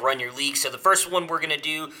interesting way to run your league. So the first one we're going to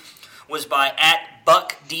do was by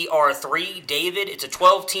 @BuckDR3 David. It's a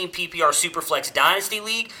 12-team PPR Superflex Dynasty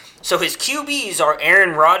League. So his QBs are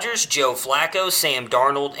Aaron Rodgers, Joe Flacco, Sam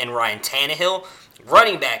Darnold, and Ryan Tannehill.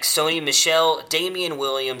 Running backs, Sony Michel, Damian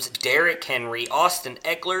Williams, Derrick Henry, Austin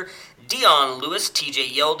Eckler, Dion Lewis,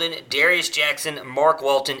 TJ Yeldon, Darius Jackson, Mark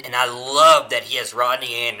Walton, and I love that he has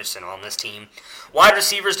Rodney Anderson on this team. Wide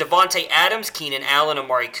receivers, Devontae Adams, Keenan Allen,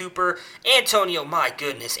 Amari Cooper, Antonio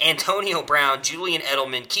Brown, Julian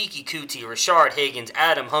Edelman, Kiki Kuti, Rashard Higgins,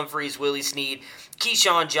 Adam Humphries, Willie Snead,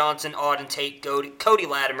 Keyshawn Johnson, Auden Tate, Cody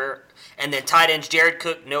Latimer, and then tight ends, Jared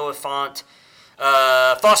Cook, Noah Fant,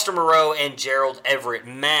 Foster Moreau, and Gerald Everett.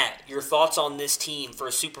 Matt, your thoughts on this team for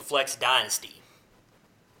a Superflex Dynasty?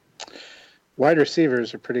 Wide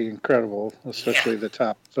receivers are pretty incredible, especially the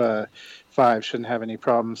top five. Shouldn't have any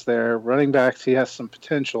problems there. Running backs, he has some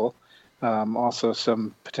potential. Also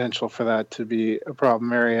some potential for that to be a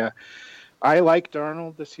problem area. I like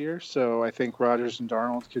Darnold this year, so I think Rodgers and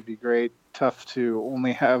Darnold could be great. Tough to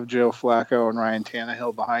only have Joe Flacco and Ryan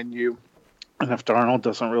Tannehill behind you. And if Darnold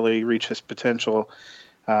doesn't really reach his potential,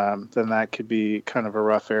 then that could be kind of a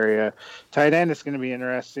rough area. Tight end is going to be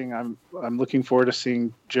interesting. I'm looking forward to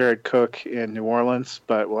seeing Jared Cook in New Orleans,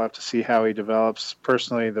 but we'll have to see how he develops.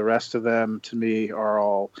 Personally, the rest of them, to me, are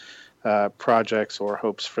all projects or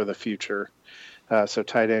hopes for the future. So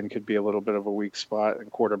tight end could be a little bit of a weak spot,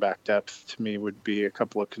 and quarterback depth to me would be a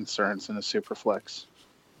couple of concerns in a super flex.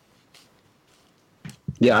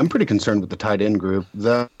 Yeah, I'm pretty concerned with the tight end group.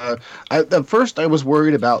 At first, I was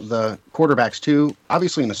worried about the quarterbacks too.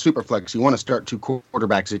 Obviously, in a super flex, you want to start 2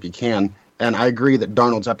 quarterbacks if you can. And I agree that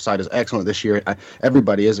Darnold's upside is excellent this year.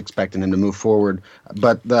 Everybody is expecting him to move forward.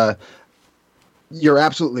 But you're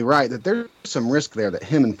absolutely right that there's some risk there that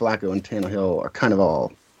him and Flacco and Tannehill are kind of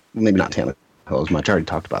all, maybe not Tannehill as much. I already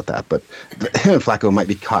talked about that. But him and Flacco might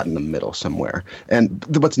be caught in the middle somewhere. And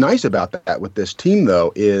what's nice about that with this team,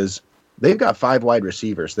 though, is they've got 5 wide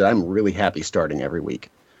receivers that I'm really happy starting every week.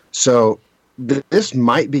 So this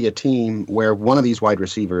might be a team where one of these wide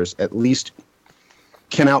receivers at least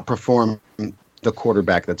can outperform the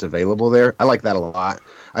quarterback that's available there. I like that a lot.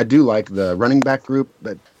 I do like the running back group,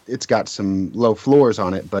 but it's got some low floors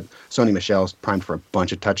on it. But Sony Michel's primed for a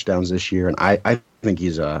bunch of touchdowns this year, and I think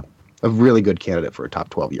he's a really good candidate for a top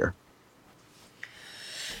 12 year.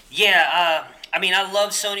 Yeah, I mean, I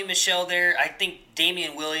love Sony Michel there. I think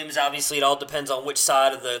Damian Williams, obviously, it all depends on which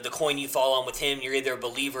side of the coin you fall on with him. You're either a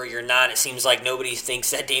believer or you're not. It seems like nobody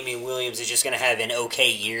thinks that Damian Williams is just going to have an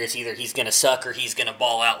okay year. It's either he's going to suck or he's going to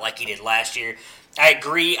ball out like he did last year. I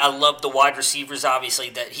agree. I love the wide receivers, obviously,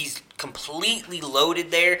 that he's completely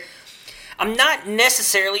loaded there. I'm not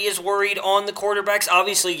necessarily as worried on the quarterbacks.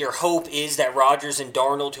 Obviously, your hope is that Rodgers and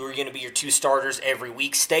Darnold, who are going to be your 2 starters every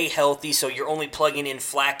week, stay healthy, so you're only plugging in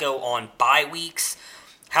Flacco on bye weeks.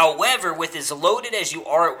 However, with as loaded as you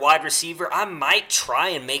are at wide receiver, I might try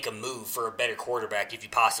and make a move for a better quarterback if you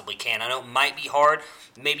possibly can. I know it might be hard.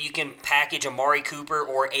 Maybe you can package Amari Cooper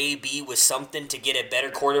or AB with something to get a better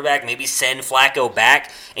quarterback. Maybe send Flacco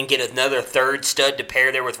back and get another third stud to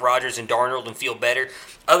pair there with Rodgers and Darnold and feel better.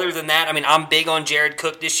 Other than that, I mean, I'm big on Jared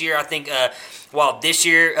Cook this year. I think while this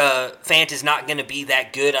year Fant is not going to be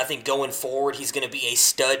that good, I think going forward he's going to be a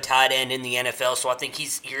stud tight end in the NFL. So I think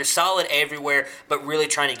you're solid everywhere, but really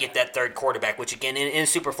trying to get that third quarterback, which again in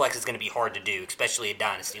Superflex is going to be hard to do, especially a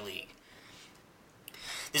dynasty league.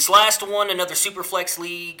 This last one, another Superflex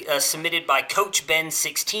league submitted by Coach Ben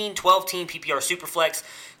 16, 12-team PPR Superflex.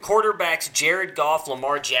 Quarterbacks Jared Goff,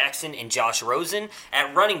 Lamar Jackson, and Josh Rosen.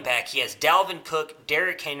 At running back, he has Dalvin Cook,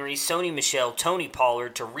 Derrick Henry, Sony Michel, Tony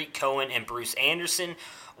Pollard, Tariq Cohen, and Bruce Anderson.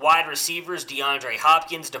 Wide receivers, DeAndre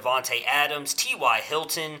Hopkins, Devontae Adams, T.Y.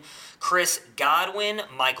 Hilton, Chris Godwin,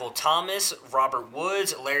 Michael Thomas, Robert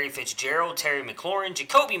Woods, Larry Fitzgerald, Terry McLaurin,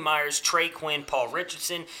 Jacoby Myers, Trey Quinn, Paul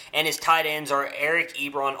Richardson, and his tight ends are Eric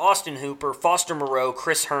Ebron, Austin Hooper, Foster Moreau,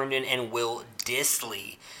 Chris Herndon, and Will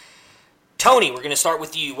Dissly. Tony, we're going to start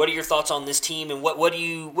with you. What are your thoughts on this team, and what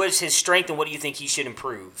is his strength, and what do you think he should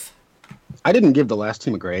improve? I didn't give the last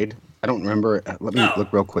team a grade. I don't remember. Let me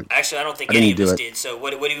look real quick. Actually, I don't think any of us did. So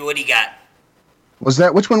what do you got? Was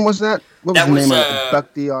that, which one was that? What was the name of it?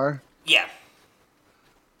 Buck DR? Yeah.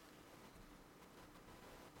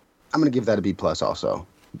 I'm going to give that a B+ also.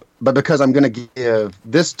 But because I'm going to give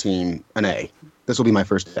this team an A. This will be my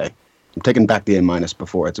first A. I'm taking back the A-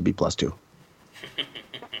 before it's a B+ too.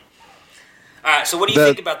 All right, so what do you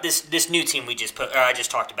think about this new team I just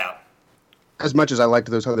talked about? As much as I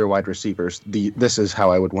liked those other wide receivers, this is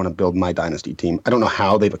how I would want to build my dynasty team. I don't know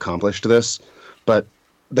how they've accomplished this, but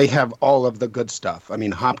they have all of the good stuff. I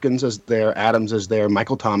mean, Hopkins is there, Adams is there,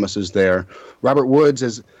 Michael Thomas is there, Robert Woods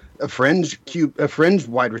is a fringe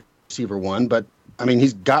wide receiver 1, but I mean,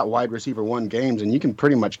 he's got wide receiver 1 games, and you can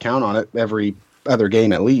pretty much count on it every other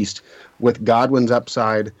game at least. With Godwin's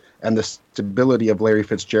upside and the stability of Larry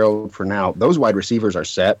Fitzgerald for now, those wide receivers are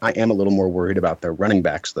set. I am a little more worried about their running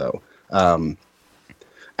backs, though.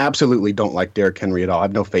 Absolutely don't like Derrick Henry at all. I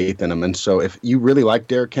have no faith in him. And so if you really like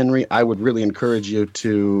Derrick Henry, I would really encourage you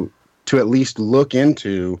to at least look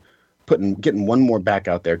into getting one more back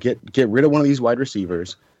out there. Get rid of one of these wide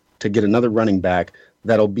receivers to get another running back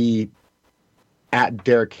that'll be at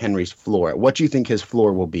Derrick Henry's floor. What do you think his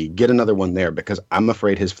floor will be? Get another one there, because I'm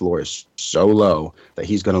afraid his floor is so low that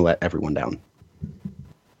he's going to let everyone down.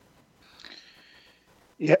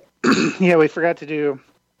 Yeah, yeah, we forgot to do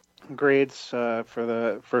grades for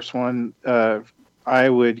the first one. I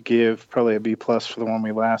would give probably a B+ for the one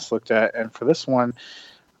we last looked at, and for this one,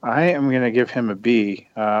 I am going to give him a B.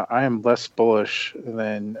 I am less bullish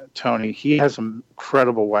than Tony. He has some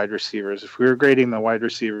incredible wide receivers. If we were grading the wide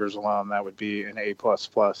receivers alone, that would be an A++.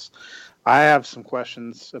 I have some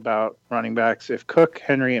questions about running backs. If Cook,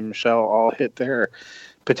 Henry, and Michel all hit their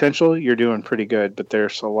potential, you're doing pretty good, but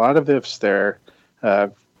there's a lot of ifs there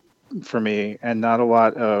for me, and not a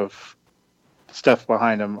lot of stuff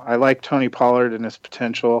behind him. I like Tony Pollard and his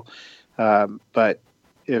potential, but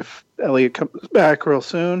if Elliott comes back real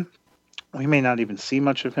soon, we may not even see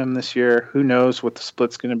much of him this year. Who knows what the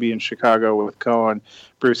split's going to be in Chicago with Cohen.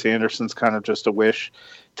 Bruce Anderson's kind of just a wish.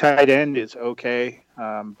 Tight end is okay,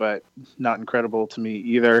 but not incredible to me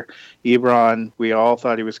either. Ebron, we all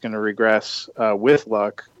thought he was going to regress with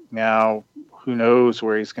Luck. Now, who knows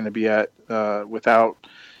where he's going to be at without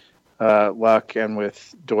Luck and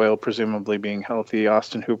with Doyle presumably being healthy.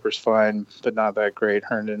 Austin Hooper's fine, but not that great.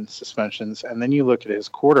 Herndon suspensions. And then you look at his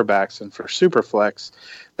quarterbacks, and for Superflex,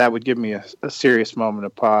 that would give me a serious moment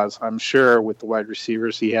of pause. I'm sure with the wide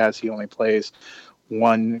receivers he has, he only plays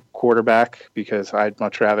one quarterback because I'd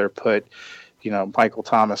much rather put, Michael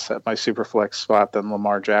Thomas at my Superflex spot than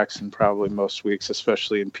Lamar Jackson probably most weeks,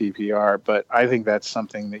 especially in PPR. But I think that's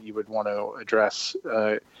something that you would want to address.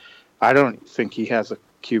 I don't think he has a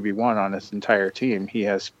QB1 on his entire team. He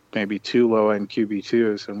has maybe 2 low-end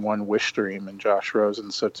QB2s and 1 wish dream in Josh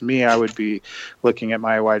Rosen. So to me, I would be looking at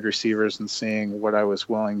my wide receivers and seeing what I was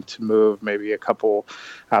willing to move, maybe a couple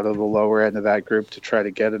out of the lower end of that group to try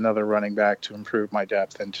to get another running back to improve my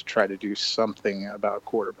depth and to try to do something about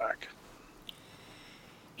quarterback.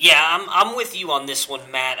 Yeah, I'm with you on this one,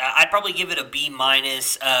 Matt. I'd probably give it a B-.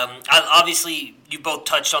 Obviously, you both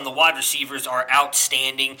touched on the wide receivers are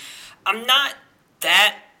outstanding. I'm not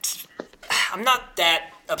that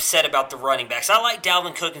upset about the running backs. I like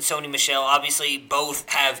Dalvin Cook and Sony Michel. Obviously, both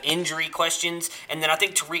have injury questions. And then I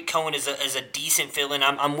think Tariq Cohen is a decent fill-in.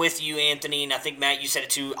 I'm with you, Anthony, and I think, Matt, you said it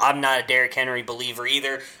too. I'm not a Derrick Henry believer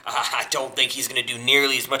either. I don't think he's going to do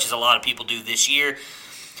nearly as much as a lot of people do this year.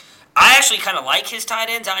 I actually kind of like his tight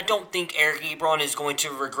ends. I don't think Eric Ebron is going to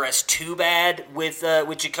regress too bad with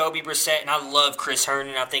Jacoby Brissett, and I love Chris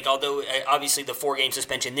Herndon. I think although obviously the 4-game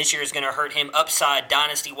suspension this year is going to hurt him, upside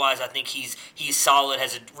dynasty-wise, I think he's solid,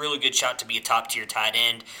 has a really good shot to be a top-tier tight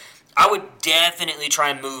end. I would definitely try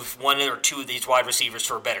and move 1 or 2 of these wide receivers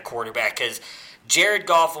for a better quarterback because Jared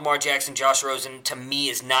Goff, Lamar Jackson, Josh Rosen, to me,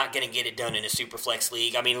 is not going to get it done in a Superflex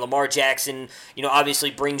league. I mean, Lamar Jackson,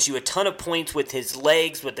 obviously brings you a ton of points with his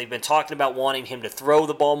legs, but they've been talking about wanting him to throw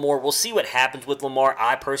the ball more. We'll see what happens with Lamar.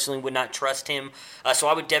 I personally would not trust him. So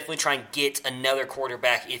I would definitely try and get another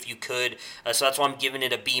quarterback if you could. So that's why I'm giving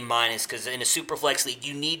it a B-, because in a Superflex league,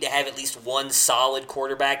 you need to have at least one solid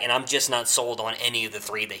quarterback, and I'm just not sold on any of the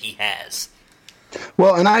 3 that he has.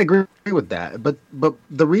 Well, and I agree with that. But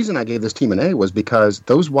the reason I gave this team an A was because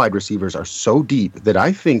those wide receivers are so deep that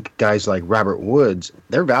I think guys like Robert Woods,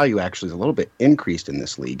 their value actually is a little bit increased in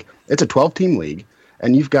this league. It's a 12-team league,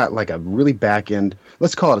 and you've got like a really back-end,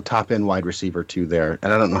 let's call it a top-end wide receiver too there.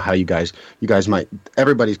 And I don't know how you guys might,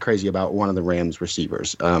 everybody's crazy about one of the Rams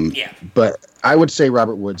receivers. But I would say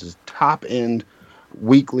Robert Woods is top-end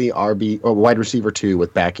weekly RB or wide receiver 2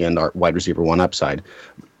 with back-end wide receiver 1 upside.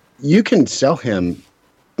 You can sell him.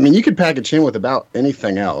 I mean, you could package him with about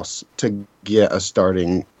anything else to get a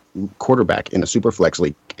starting quarterback in a Superflex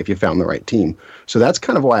league if you found the right team. So that's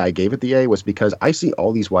kind of why I gave it the A, was because I see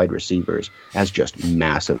all these wide receivers as just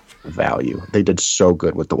massive value. They did so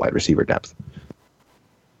good with the wide receiver depth.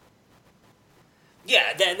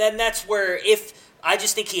 Yeah, then that's where I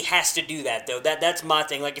just think he has to do that, though. That's my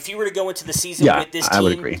thing. Like, if he were to go into the season with this team, I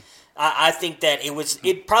would agree. I think that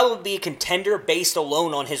it'd probably be a contender based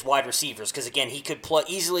alone on his wide receivers. Because, again, he could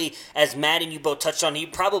easily, as Matt and you both touched on,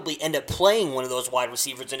 he'd probably end up playing one of those wide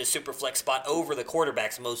receivers in a Superflex spot over the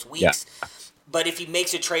quarterbacks most weeks. Yeah. But if he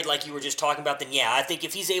makes a trade like you were just talking about, then yeah, I think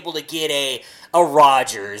if he's able to get a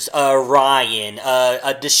Rodgers, a Ryan,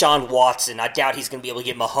 a Deshaun Watson, I doubt he's going to be able to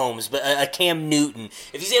get Mahomes, but a Cam Newton,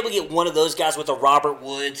 if he's able to get one of those guys with a Robert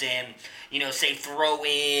Woods and, say throw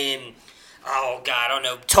in, I don't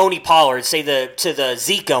know, Tony Pollard, say to the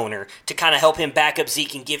Zeke owner to kind of help him back up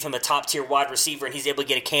Zeke and give him a top-tier wide receiver, and he's able to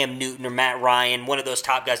get a Cam Newton or Matt Ryan, one of those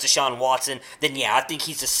top guys, Deshaun Watson, then yeah, I think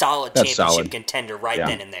he's a solid championship contender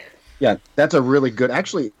then and there. Yeah, that's a really good.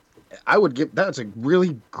 Actually, that's a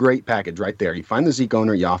really great package right there. You find the Zeke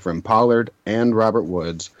owner, you offer him Pollard and Robert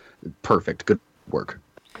Woods. Perfect. Good work.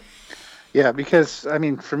 Yeah, because, I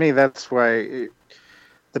mean, for me, that's why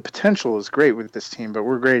the potential is great with this team, but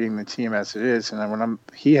we're grading the team as it is. And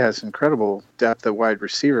he has incredible depth at wide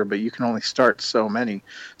receiver, but you can only start so many.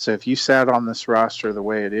 So if you sat on this roster the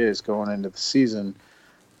way it is going into the season,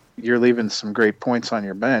 you're leaving some great points on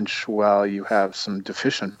your bench while you have some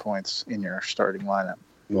deficient points in your starting lineup.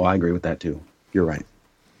 Well, I agree with that too. You're right.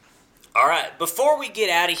 All right, before we get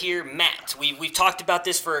out of here, Matt, we've talked about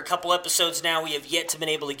this for a couple episodes now. We have yet to been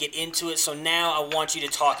able to get into it, so now I want you to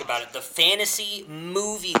talk about it. The Fantasy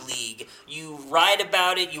Movie League. You write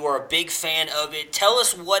about it. You are a big fan of it. Tell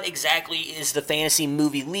us what exactly is the Fantasy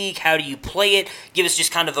Movie League. How do you play it? Give us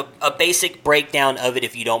just kind of a basic breakdown of it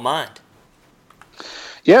if you don't mind.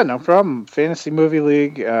 Yeah, no problem. Fantasy Movie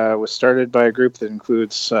League was started by a group that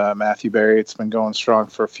includes Matthew Berry. It's been going strong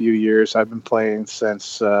for a few years. I've been playing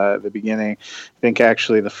since the beginning. I think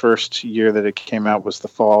actually the first year that it came out was the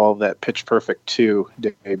fall that Pitch Perfect 2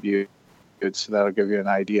 debuted. So that'll give you an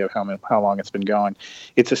idea of how long it's been going.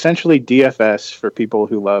 It's essentially DFS for people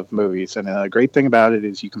who love movies. And the great thing about it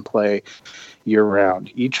is you can play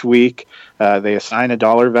year-round. Each week, they assign a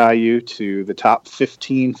dollar value to the top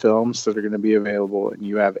 15 films that are going to be available, and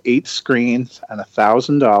you have 8 screens and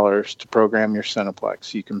 $1,000 to program your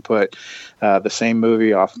Cineplex. You can put the same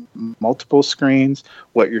movie off multiple screens.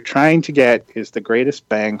 What you're trying to get is the greatest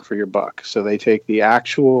bang for your buck. So they take the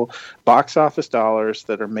actual box office dollars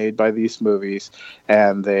that are made by these movies,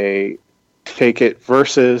 and they take it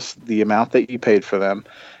versus the amount that you paid for them.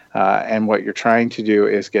 And what you're trying to do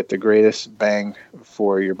is get the greatest bang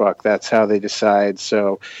for your buck. That's how they decide.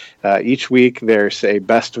 So each week there's a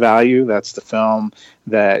best value. That's the film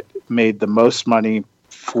that made the most money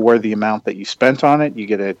for the amount that you spent on it. You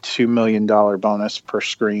get a $2 million bonus per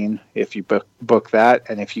screen if you book that.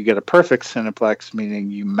 And if you get a perfect Cineplex,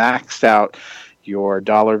 meaning you maxed out your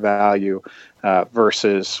dollar value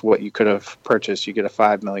versus what you could have purchased, you get a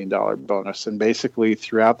 $5 million bonus. And basically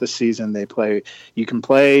throughout the season you can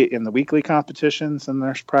play in the weekly competitions and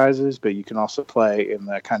there's prizes, but you can also play in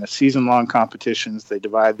the kind of season-long competitions. They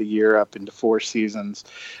divide the year up into 4 seasons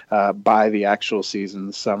by the actual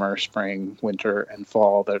seasons: summer, spring, winter, and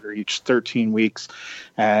fall, that are each 13 weeks.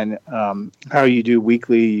 And how you do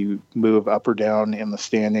weekly, you move up or down in the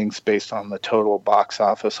standings based on the total box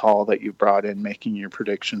office haul that you brought in, making your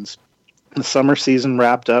predictions. The summer season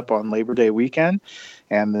wrapped up on Labor Day weekend,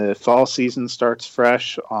 and the fall season starts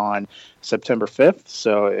fresh on September 5th.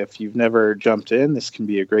 So if you've never jumped in, this can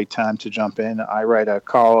be a great time to jump in. I write a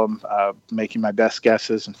column making my best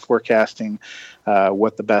guesses and forecasting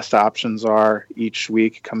what the best options are each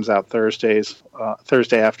week. It comes out Thursday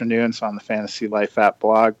afternoons on the Fantasy Life app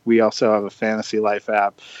blog. We also have a Fantasy Life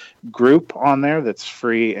app group on there that's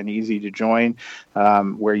free and easy to join,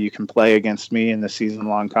 where you can play against me in the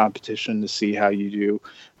season-long competition to see how you do.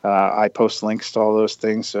 I post links to all those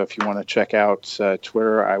things, so if you want to check out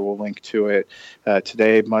Twitter, I will link to it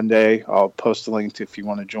today, Monday. I'll post a link if you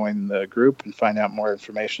want to join the group and find out more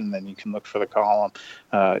information. Then you can look for the column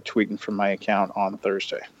tweeting from my account on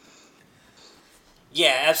Thursday.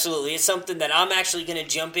 Yeah, absolutely. It's something that I'm actually going to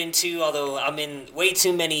jump into, although I'm in way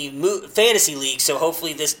too many fantasy leagues, so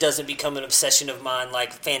hopefully this doesn't become an obsession of mine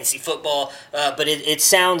like fantasy football, but it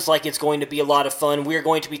sounds like it's going to be a lot of fun. We're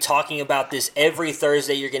going to be talking about this every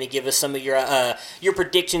Thursday. You're going to give us some of your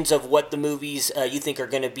predictions of what the movies you think are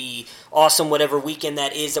going to be awesome, whatever weekend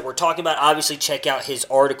that is that we're talking about. Obviously, check out his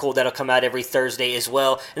article that'll come out every Thursday as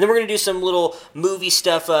well, and then we're going to do some little movie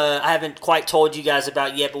stuff I haven't quite told you guys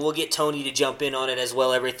about yet, but we'll get Tony to jump in on it as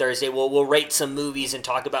well every Thursday. We'll rate some movies and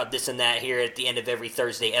talk about this and that here at the end of every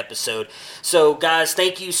Thursday episode. So, guys,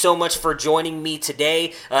 thank you so much for joining me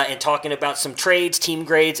today and talking about some trades, team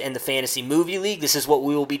grades, and the Fantasy Movie League. This is what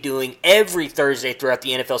we will be doing every Thursday throughout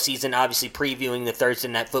the NFL season, obviously previewing the Thursday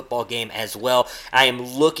Night Football game as well. I am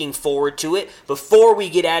looking forward to it. Before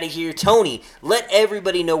we get out of here, Tony, let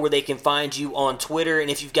everybody know where they can find you on Twitter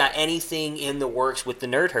and if you've got anything in the works with the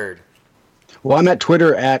Nerd Herd. Well, I'm at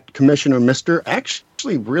Twitter at Commissioner Mister.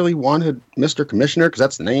 Actually really wanted Mr. Commissioner because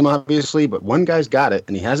that's the name, obviously, but one guy's got it,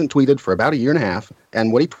 and he hasn't tweeted for about a year and a half,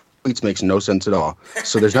 and what he tweets makes no sense at all.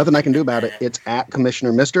 So there's nothing I can do about it. It's at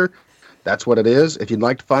Commissioner Mister. That's what it is. If you'd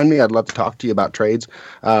like to find me, I'd love to talk to you about trades.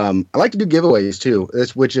 I like to do giveaways, too,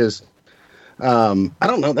 which is, I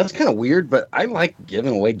don't know, that's kind of weird, but I like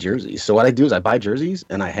giving away jerseys. So what I do is I buy jerseys,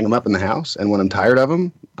 and I hang them up in the house, and when I'm tired of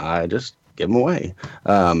them, I just give them away.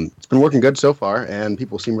 It's been working good so far, and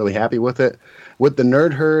people seem really happy with it. With the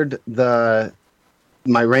Nerd Herd,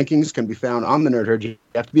 my rankings can be found on the Nerd Herd. You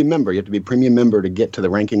have to be a member. You have to be a premium member to get to the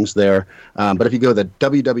rankings there. But if you go to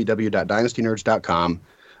www.dynastynerds.com,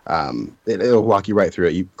 it'll walk you right through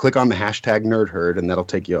it. You click on the hashtag Nerd Herd, and that'll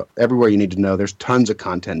take you everywhere you need to know. There's tons of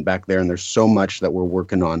content back there, and there's so much that we're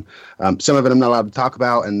working on. Some of it I'm not allowed to talk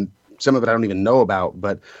about, and some of it I don't even know about,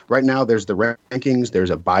 but right now there's the rankings. There's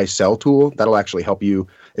a buy-sell tool that'll actually help you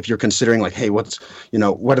if you're considering, like, hey, what do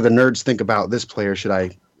the nerds think about this player? Should I,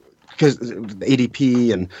 because the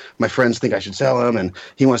ADP and my friends think I should sell him, and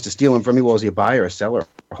he wants to steal him from me. Well, is he a buy or a seller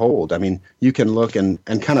or hold? I mean, you can look and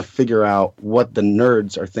kind of figure out what the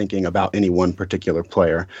nerds are thinking about any one particular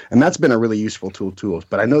player, and that's been a really useful tool.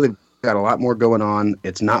 But I know they've got a lot more going on.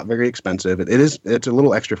 It's not very expensive. It's a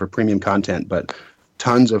little extra for premium content, but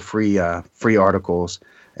tons of free articles,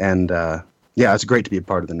 and it's great to be a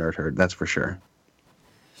part of the Nerd Herd, that's for sure.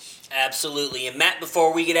 Absolutely. And Matt,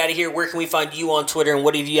 before we get out of here, where can we find you on Twitter, and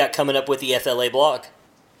what have you got coming up with the FLA blog?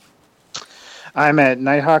 I'm at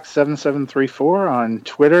Nighthawk7734 on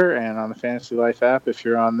Twitter and on the Fantasy Life app if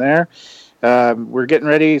you're on there. We're getting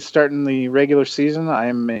ready, starting the regular season.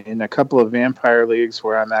 I'm in a couple of vampire leagues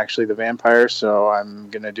where I'm actually the vampire, so I'm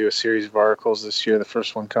going to do a series of articles this year. The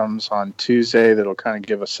first one comes on Tuesday that'll kind of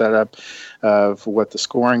give a setup of what the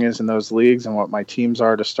scoring is in those leagues and what my teams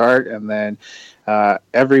are to start. And then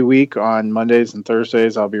every week on Mondays and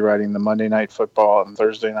Thursdays, I'll be writing the Monday Night Football and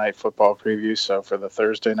Thursday Night Football preview. So for the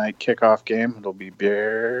Thursday night kickoff game, it'll be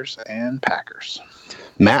Bears and Packers.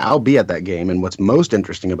 Matt, I'll be at that game, and what's most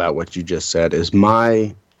interesting about what you just said is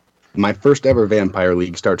my first ever Vampire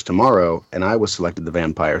League starts tomorrow, and I was selected the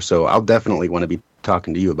Vampire, so I'll definitely want to be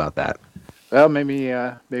talking to you about that. Well, maybe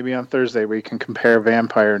on Thursday we can compare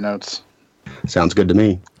Vampire notes. Sounds good to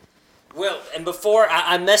me. Well, and before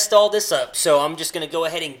I messed all this up, so I'm just going to go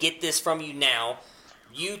ahead and get this from you now.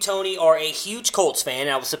 You, Tony, are a huge Colts fan.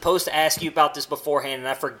 I was supposed to ask you about this beforehand, and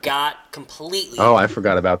I forgot completely. Oh, I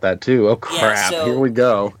forgot about that, too. Oh, crap. Yeah, so here we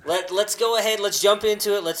go. Let's go ahead. Let's jump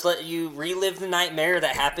into it. Let's let you relive the nightmare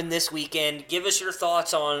that happened this weekend. Give us your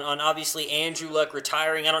thoughts on obviously, Andrew Luck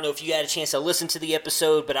retiring. I don't know if you had a chance to listen to the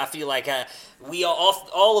episode, but I feel like we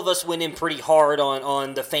all of us went in pretty hard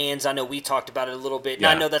on the fans. I know we talked about it a little bit. Yeah.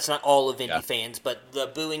 And I know that's not all of Indy fans, but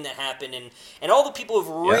the booing that happened and all the people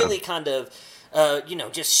who've really kind of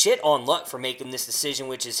just shit on Luck for making this decision,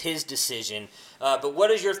 which is his decision. But what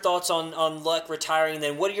is your thoughts on Luck retiring? And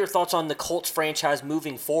then what are your thoughts on the Colts franchise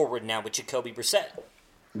moving forward now with Jacoby Brissett?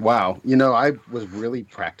 Wow. I was really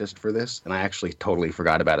practiced for this, and I actually totally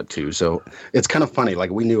forgot about it, too. So it's kind of funny.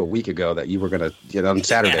 Like, we knew a week ago that you were going to, on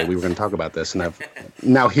Saturday, we were going to talk about this. And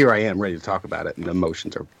now here I am ready to talk about it, and the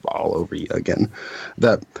emotions are all over you again.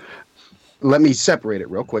 Let me separate it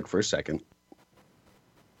real quick for a second.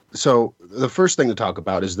 So the first thing to talk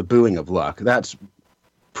about is the booing of Luck. That's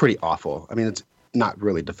pretty awful. I mean, it's not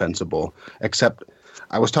really defensible, except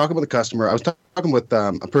I was talking with a customer. I was talking with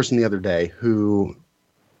a person the other day who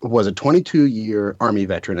was a 22-year Army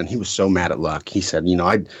veteran, and he was so mad at Luck. He said,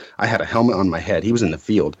 I had a helmet on my head. He was in the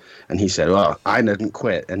field, and he said, well, I didn't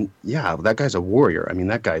quit. And, yeah, that guy's a warrior. I mean,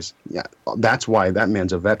 that's why that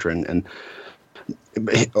man's a veteran. And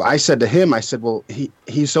I said to him, well,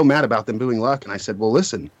 he's so mad about them booing Luck. And I said, well,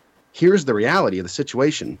 listen, here's the reality of the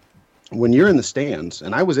situation. When you're in the stands,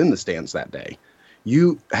 and I was in the stands that day,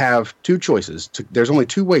 you have two choices. There's only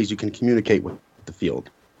two ways you can communicate with the field.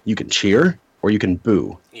 You can cheer or you can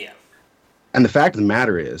boo. Yeah. And the fact of the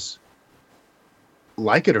matter is,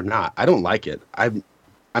 like it or not, I don't like it. I'm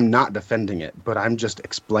not defending it, but I'm just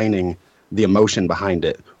explaining the emotion behind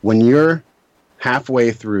it. When you're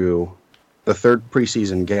halfway through the third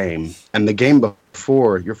preseason game, and the game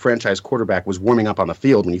before your franchise quarterback was warming up on the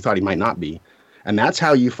field when you thought he might not be, and that's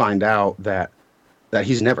how you find out that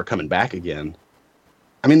he's never coming back again.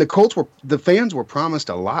 I mean, the fans were promised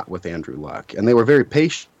a lot with Andrew Luck, and they were very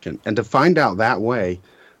patient. And to find out that way,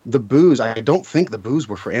 the boos, I don't think the boos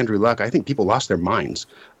were for Andrew Luck. I think people lost their minds.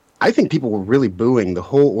 I think people were really booing the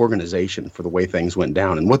whole organization for the way things went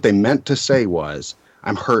down. And what they meant to say was,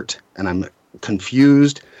 I'm hurt and I'm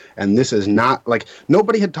confused. And this is not like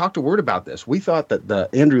nobody had talked a word about this. We thought that the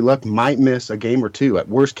Andrew Luck might miss a game or two at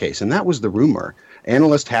worst case. And that was the rumor.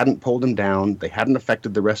 Analysts hadn't pulled him down. They hadn't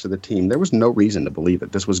affected the rest of the team. There was no reason to believe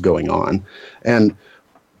that this was going on. And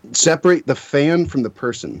separate the fan from the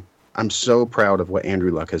person. I'm so proud of what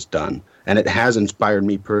Andrew Luck has done. And it has inspired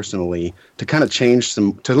me personally to kind of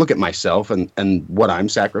to look at myself and what I'm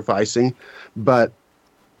sacrificing. But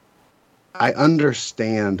I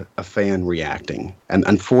understand a fan reacting. And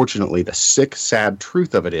unfortunately, the sick, sad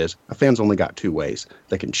truth of it is a fan's only got two ways.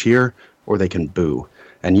 They can cheer or they can boo.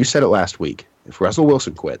 And you said it last week. If Russell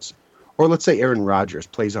Wilson quits, or let's say Aaron Rodgers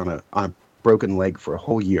plays on a broken leg for a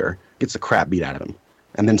whole year, gets the crap beat out of him,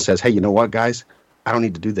 and then says, hey, you know what, guys? I don't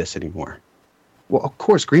need to do this anymore. Well, of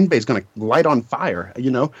course, Green Bay's going to light on fire.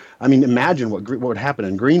 I mean, imagine what would happen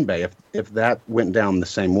in Green Bay if that went down the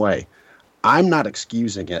same way. I'm not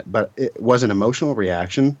excusing it, but it was an emotional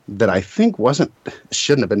reaction that I think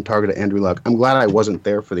shouldn't have been targeted at Andrew Luck. I'm glad I wasn't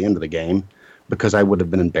there for the end of the game because I would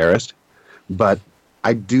have been embarrassed. But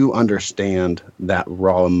I do understand that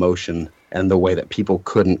raw emotion and the way that people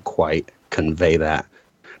couldn't quite convey that.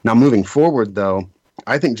 Now, moving forward, though,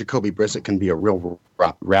 I think Jacoby Brissett can be a real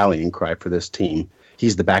rallying cry for this team.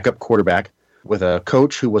 He's the backup quarterback with a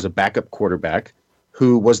coach who was a backup quarterback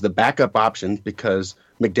who was the backup option because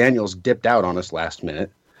McDaniels dipped out on us last minute.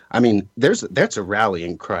 I mean, that's a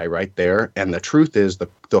rallying cry right there. And the truth is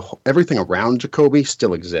everything around Jacoby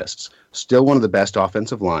still exists. Still one of the best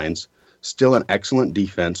offensive lines. still an excellent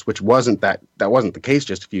defense, which wasn't the case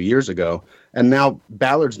just a few years ago. And now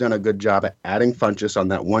Ballard's done a good job at adding Funchess on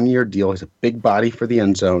that 1-year deal. He's a big body for the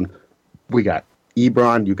end zone. We got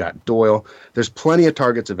Ebron, you got Doyle. There's plenty of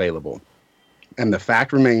targets available. And the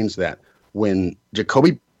fact remains that when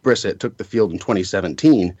Jacoby Brissett took the field in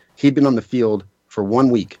 2017, he'd been on the field for 1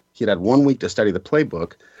 week. He'd had 1 week to study the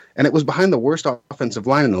playbook, and it was behind the worst offensive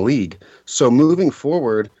line in the league. So moving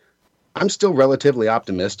forward, I'm still relatively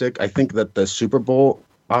optimistic. I think that the Super Bowl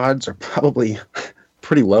odds are probably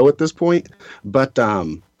pretty low at this point, but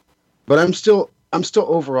I'm still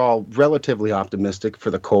overall relatively optimistic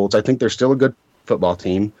for the Colts. I think they're still a good football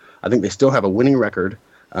team. I think they still have a winning record.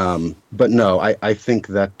 But no, I think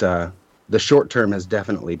that the short term has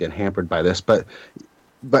definitely been hampered by this. But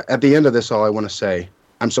at the end of this, all I want to say,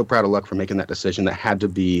 I'm so proud of Luck for making that decision. That had to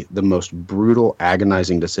be the most brutal,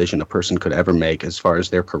 agonizing decision a person could ever make as far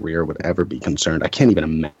as their career would ever be concerned. I can't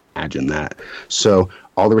even imagine that. So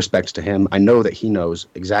all the respects to him. I know that he knows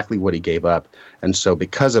exactly what he gave up. And so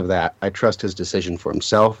because of that, I trust his decision for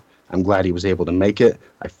himself. I'm glad he was able to make it.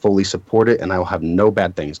 I fully support it, and I will have no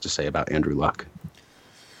bad things to say about Andrew Luck.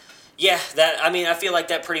 Yeah, I feel like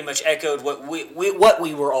that pretty much echoed what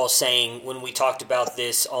we were all saying when we talked about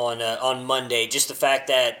this on Monday. Just the fact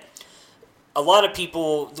that a lot of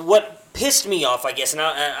people, what pissed me off, I guess, and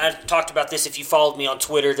I talked about this if you followed me on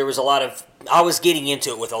Twitter, I was getting into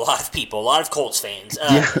it with a lot of people, a lot of Colts fans.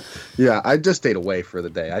 Yeah, I just stayed away for the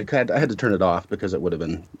day. I had to turn it off because it would have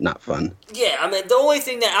been not fun. Yeah, the only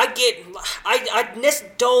thing that I get,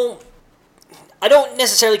 I don't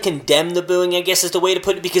necessarily condemn the booing, I guess is the way to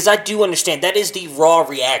put it, because I do understand that is the raw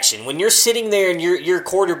reaction. When you're sitting there and your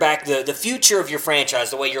quarterback, the future of your franchise,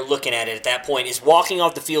 the way you're looking at it at that point, is walking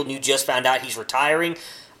off the field and you just found out he's retiring,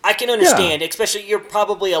 I can understand, especially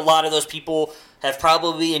a lot of those people have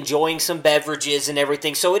probably enjoying some beverages and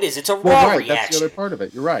everything, so it's a raw reaction. That's the other part of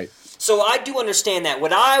it, you're right. So I do understand that.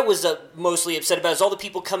 What I was mostly upset about is all the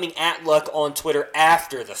people coming at Luck on Twitter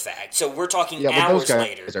after the fact. So we're talking hours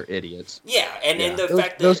later. Those guys are idiots. Yeah, and the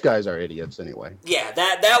fact that those guys are idiots anyway. Yeah,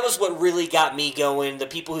 that was what really got me going. The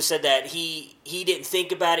people who said that he didn't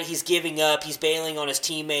think about it, he's giving up, he's bailing on his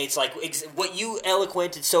teammates, like what you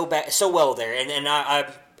eloquented so well there, and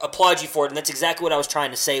I applaud you for it. And that's exactly what I was trying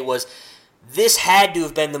to say was, this had to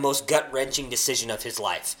have been the most gut-wrenching decision of his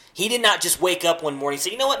life. He did not just wake up one morning and say,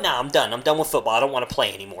 you know what, I'm done. I'm done with football. I don't want to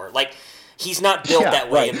play anymore. Like, he's not built that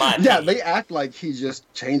way, in my opinion. Yeah, they act like he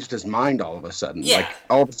just changed his mind all of a sudden. Yeah. Like,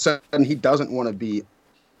 all of a sudden, he doesn't want to be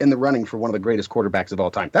in the running for one of the greatest quarterbacks of all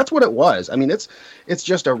time. That's what it was. It's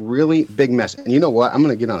just a really big mess. And you know what? I'm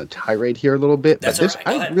going to get on a tirade here a little bit. That's but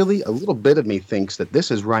a little bit of me thinks that this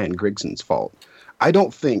is Ryan Grigson's fault. I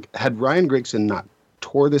don't think, had Ryan Grigson not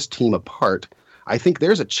tore this team apart, I think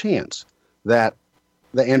there's a chance that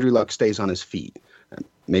Andrew Luck stays on his feet.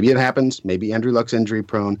 Maybe it happens. Maybe Andrew Luck's injury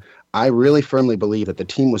prone. I really firmly believe that the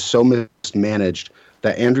team was so mismanaged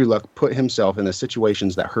that Andrew Luck put himself in the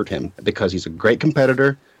situations that hurt him, because he's a great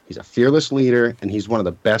competitor, he's a fearless leader, and he's one of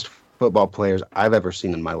the best football players I've ever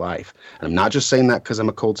seen in my life. And I'm not just saying that because I'm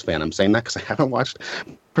a Colts fan. I'm saying that because I haven't watched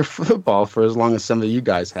football for as long as some of you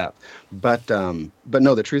guys have. But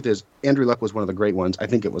no, the truth is, Andrew Luck was one of the great ones. I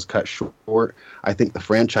think it was cut short. I think the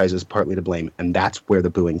franchise is partly to blame, and that's where the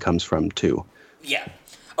booing comes from too. Yeah.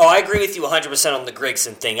 Oh, I agree with you 100% on the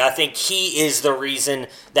Grigson thing. I think he is the reason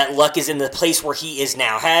that Luck is in the place where he is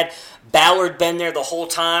now. Had Ballard been there the whole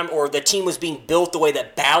time, or the team was being built the way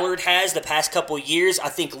that Ballard has the past couple of years, I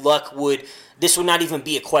think Luck this would not even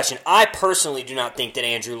be a question. I personally do not think that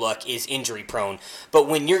Andrew Luck is injury prone, but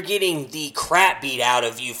when you're getting the crap beat out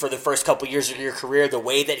of you for the first couple of years of your career the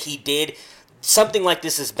way that he did, something like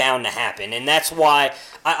this is bound to happen, and that's why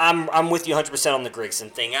I'm with you 100% on the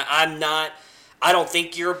Grigson thing. I don't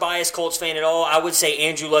think you're a biased Colts fan at all. I would say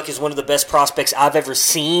Andrew Luck is one of the best prospects I've ever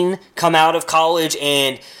seen come out of college,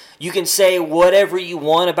 and you can say whatever you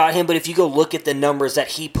want about him, but if you go look at the numbers that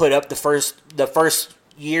he put up the first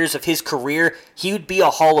years of his career, he would be a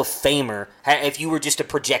Hall of Famer if you were just to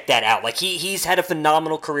project that out. Like, he's had a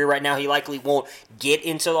phenomenal career right now. He likely won't get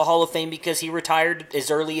into the Hall of Fame because he retired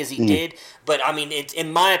as early as he did, but it's,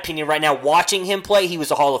 in my opinion right now, watching him play, he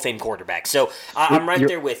was a Hall of Fame quarterback. So I'm right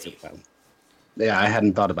there with you. Yeah, I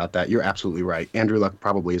hadn't thought about that. You're absolutely right. Andrew Luck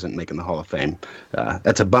probably isn't making the Hall of Fame.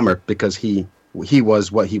 That's a bummer, because he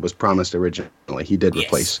was what he was promised originally. He did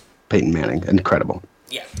replace Peyton Manning. Incredible.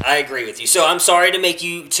 Yeah, I agree with you. So I'm sorry to make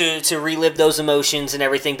you to relive those emotions and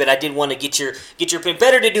everything, but I did want to get your opinion.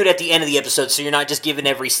 Better to do it at the end of the episode, so you're not just giving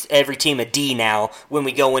every team a D now when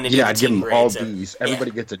we go in and do the I'd give team them grade. all So, Ds.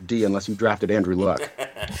 Everybody gets a D unless you drafted Andrew Luck.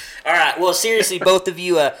 All right. Well, seriously, both of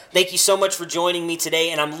you, thank you so much for joining me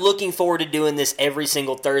today, and I'm looking forward to doing this every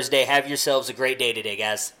single Thursday. Have yourselves a great day today,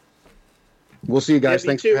 guys. We'll see you guys. Yeah,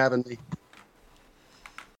 Thanks too. for having me.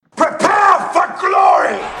 Prepare for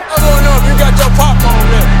glory! I don't know if you got your popcorn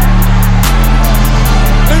ready.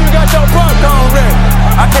 Do you got your popcorn ready?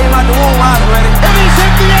 I came out the womb, I was ready. And he's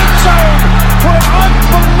hit the end zone for an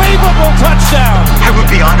unbelievable touchdown. I would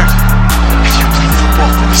be honored if you played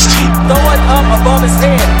football for this team. Throw it up above his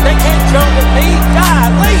head. They can't jump with me.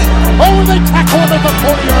 Golly. Oh, they tackle him at the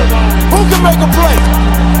 40-yard line. Who can make a play?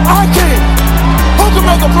 I can. Who can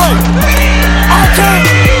make a play? I can.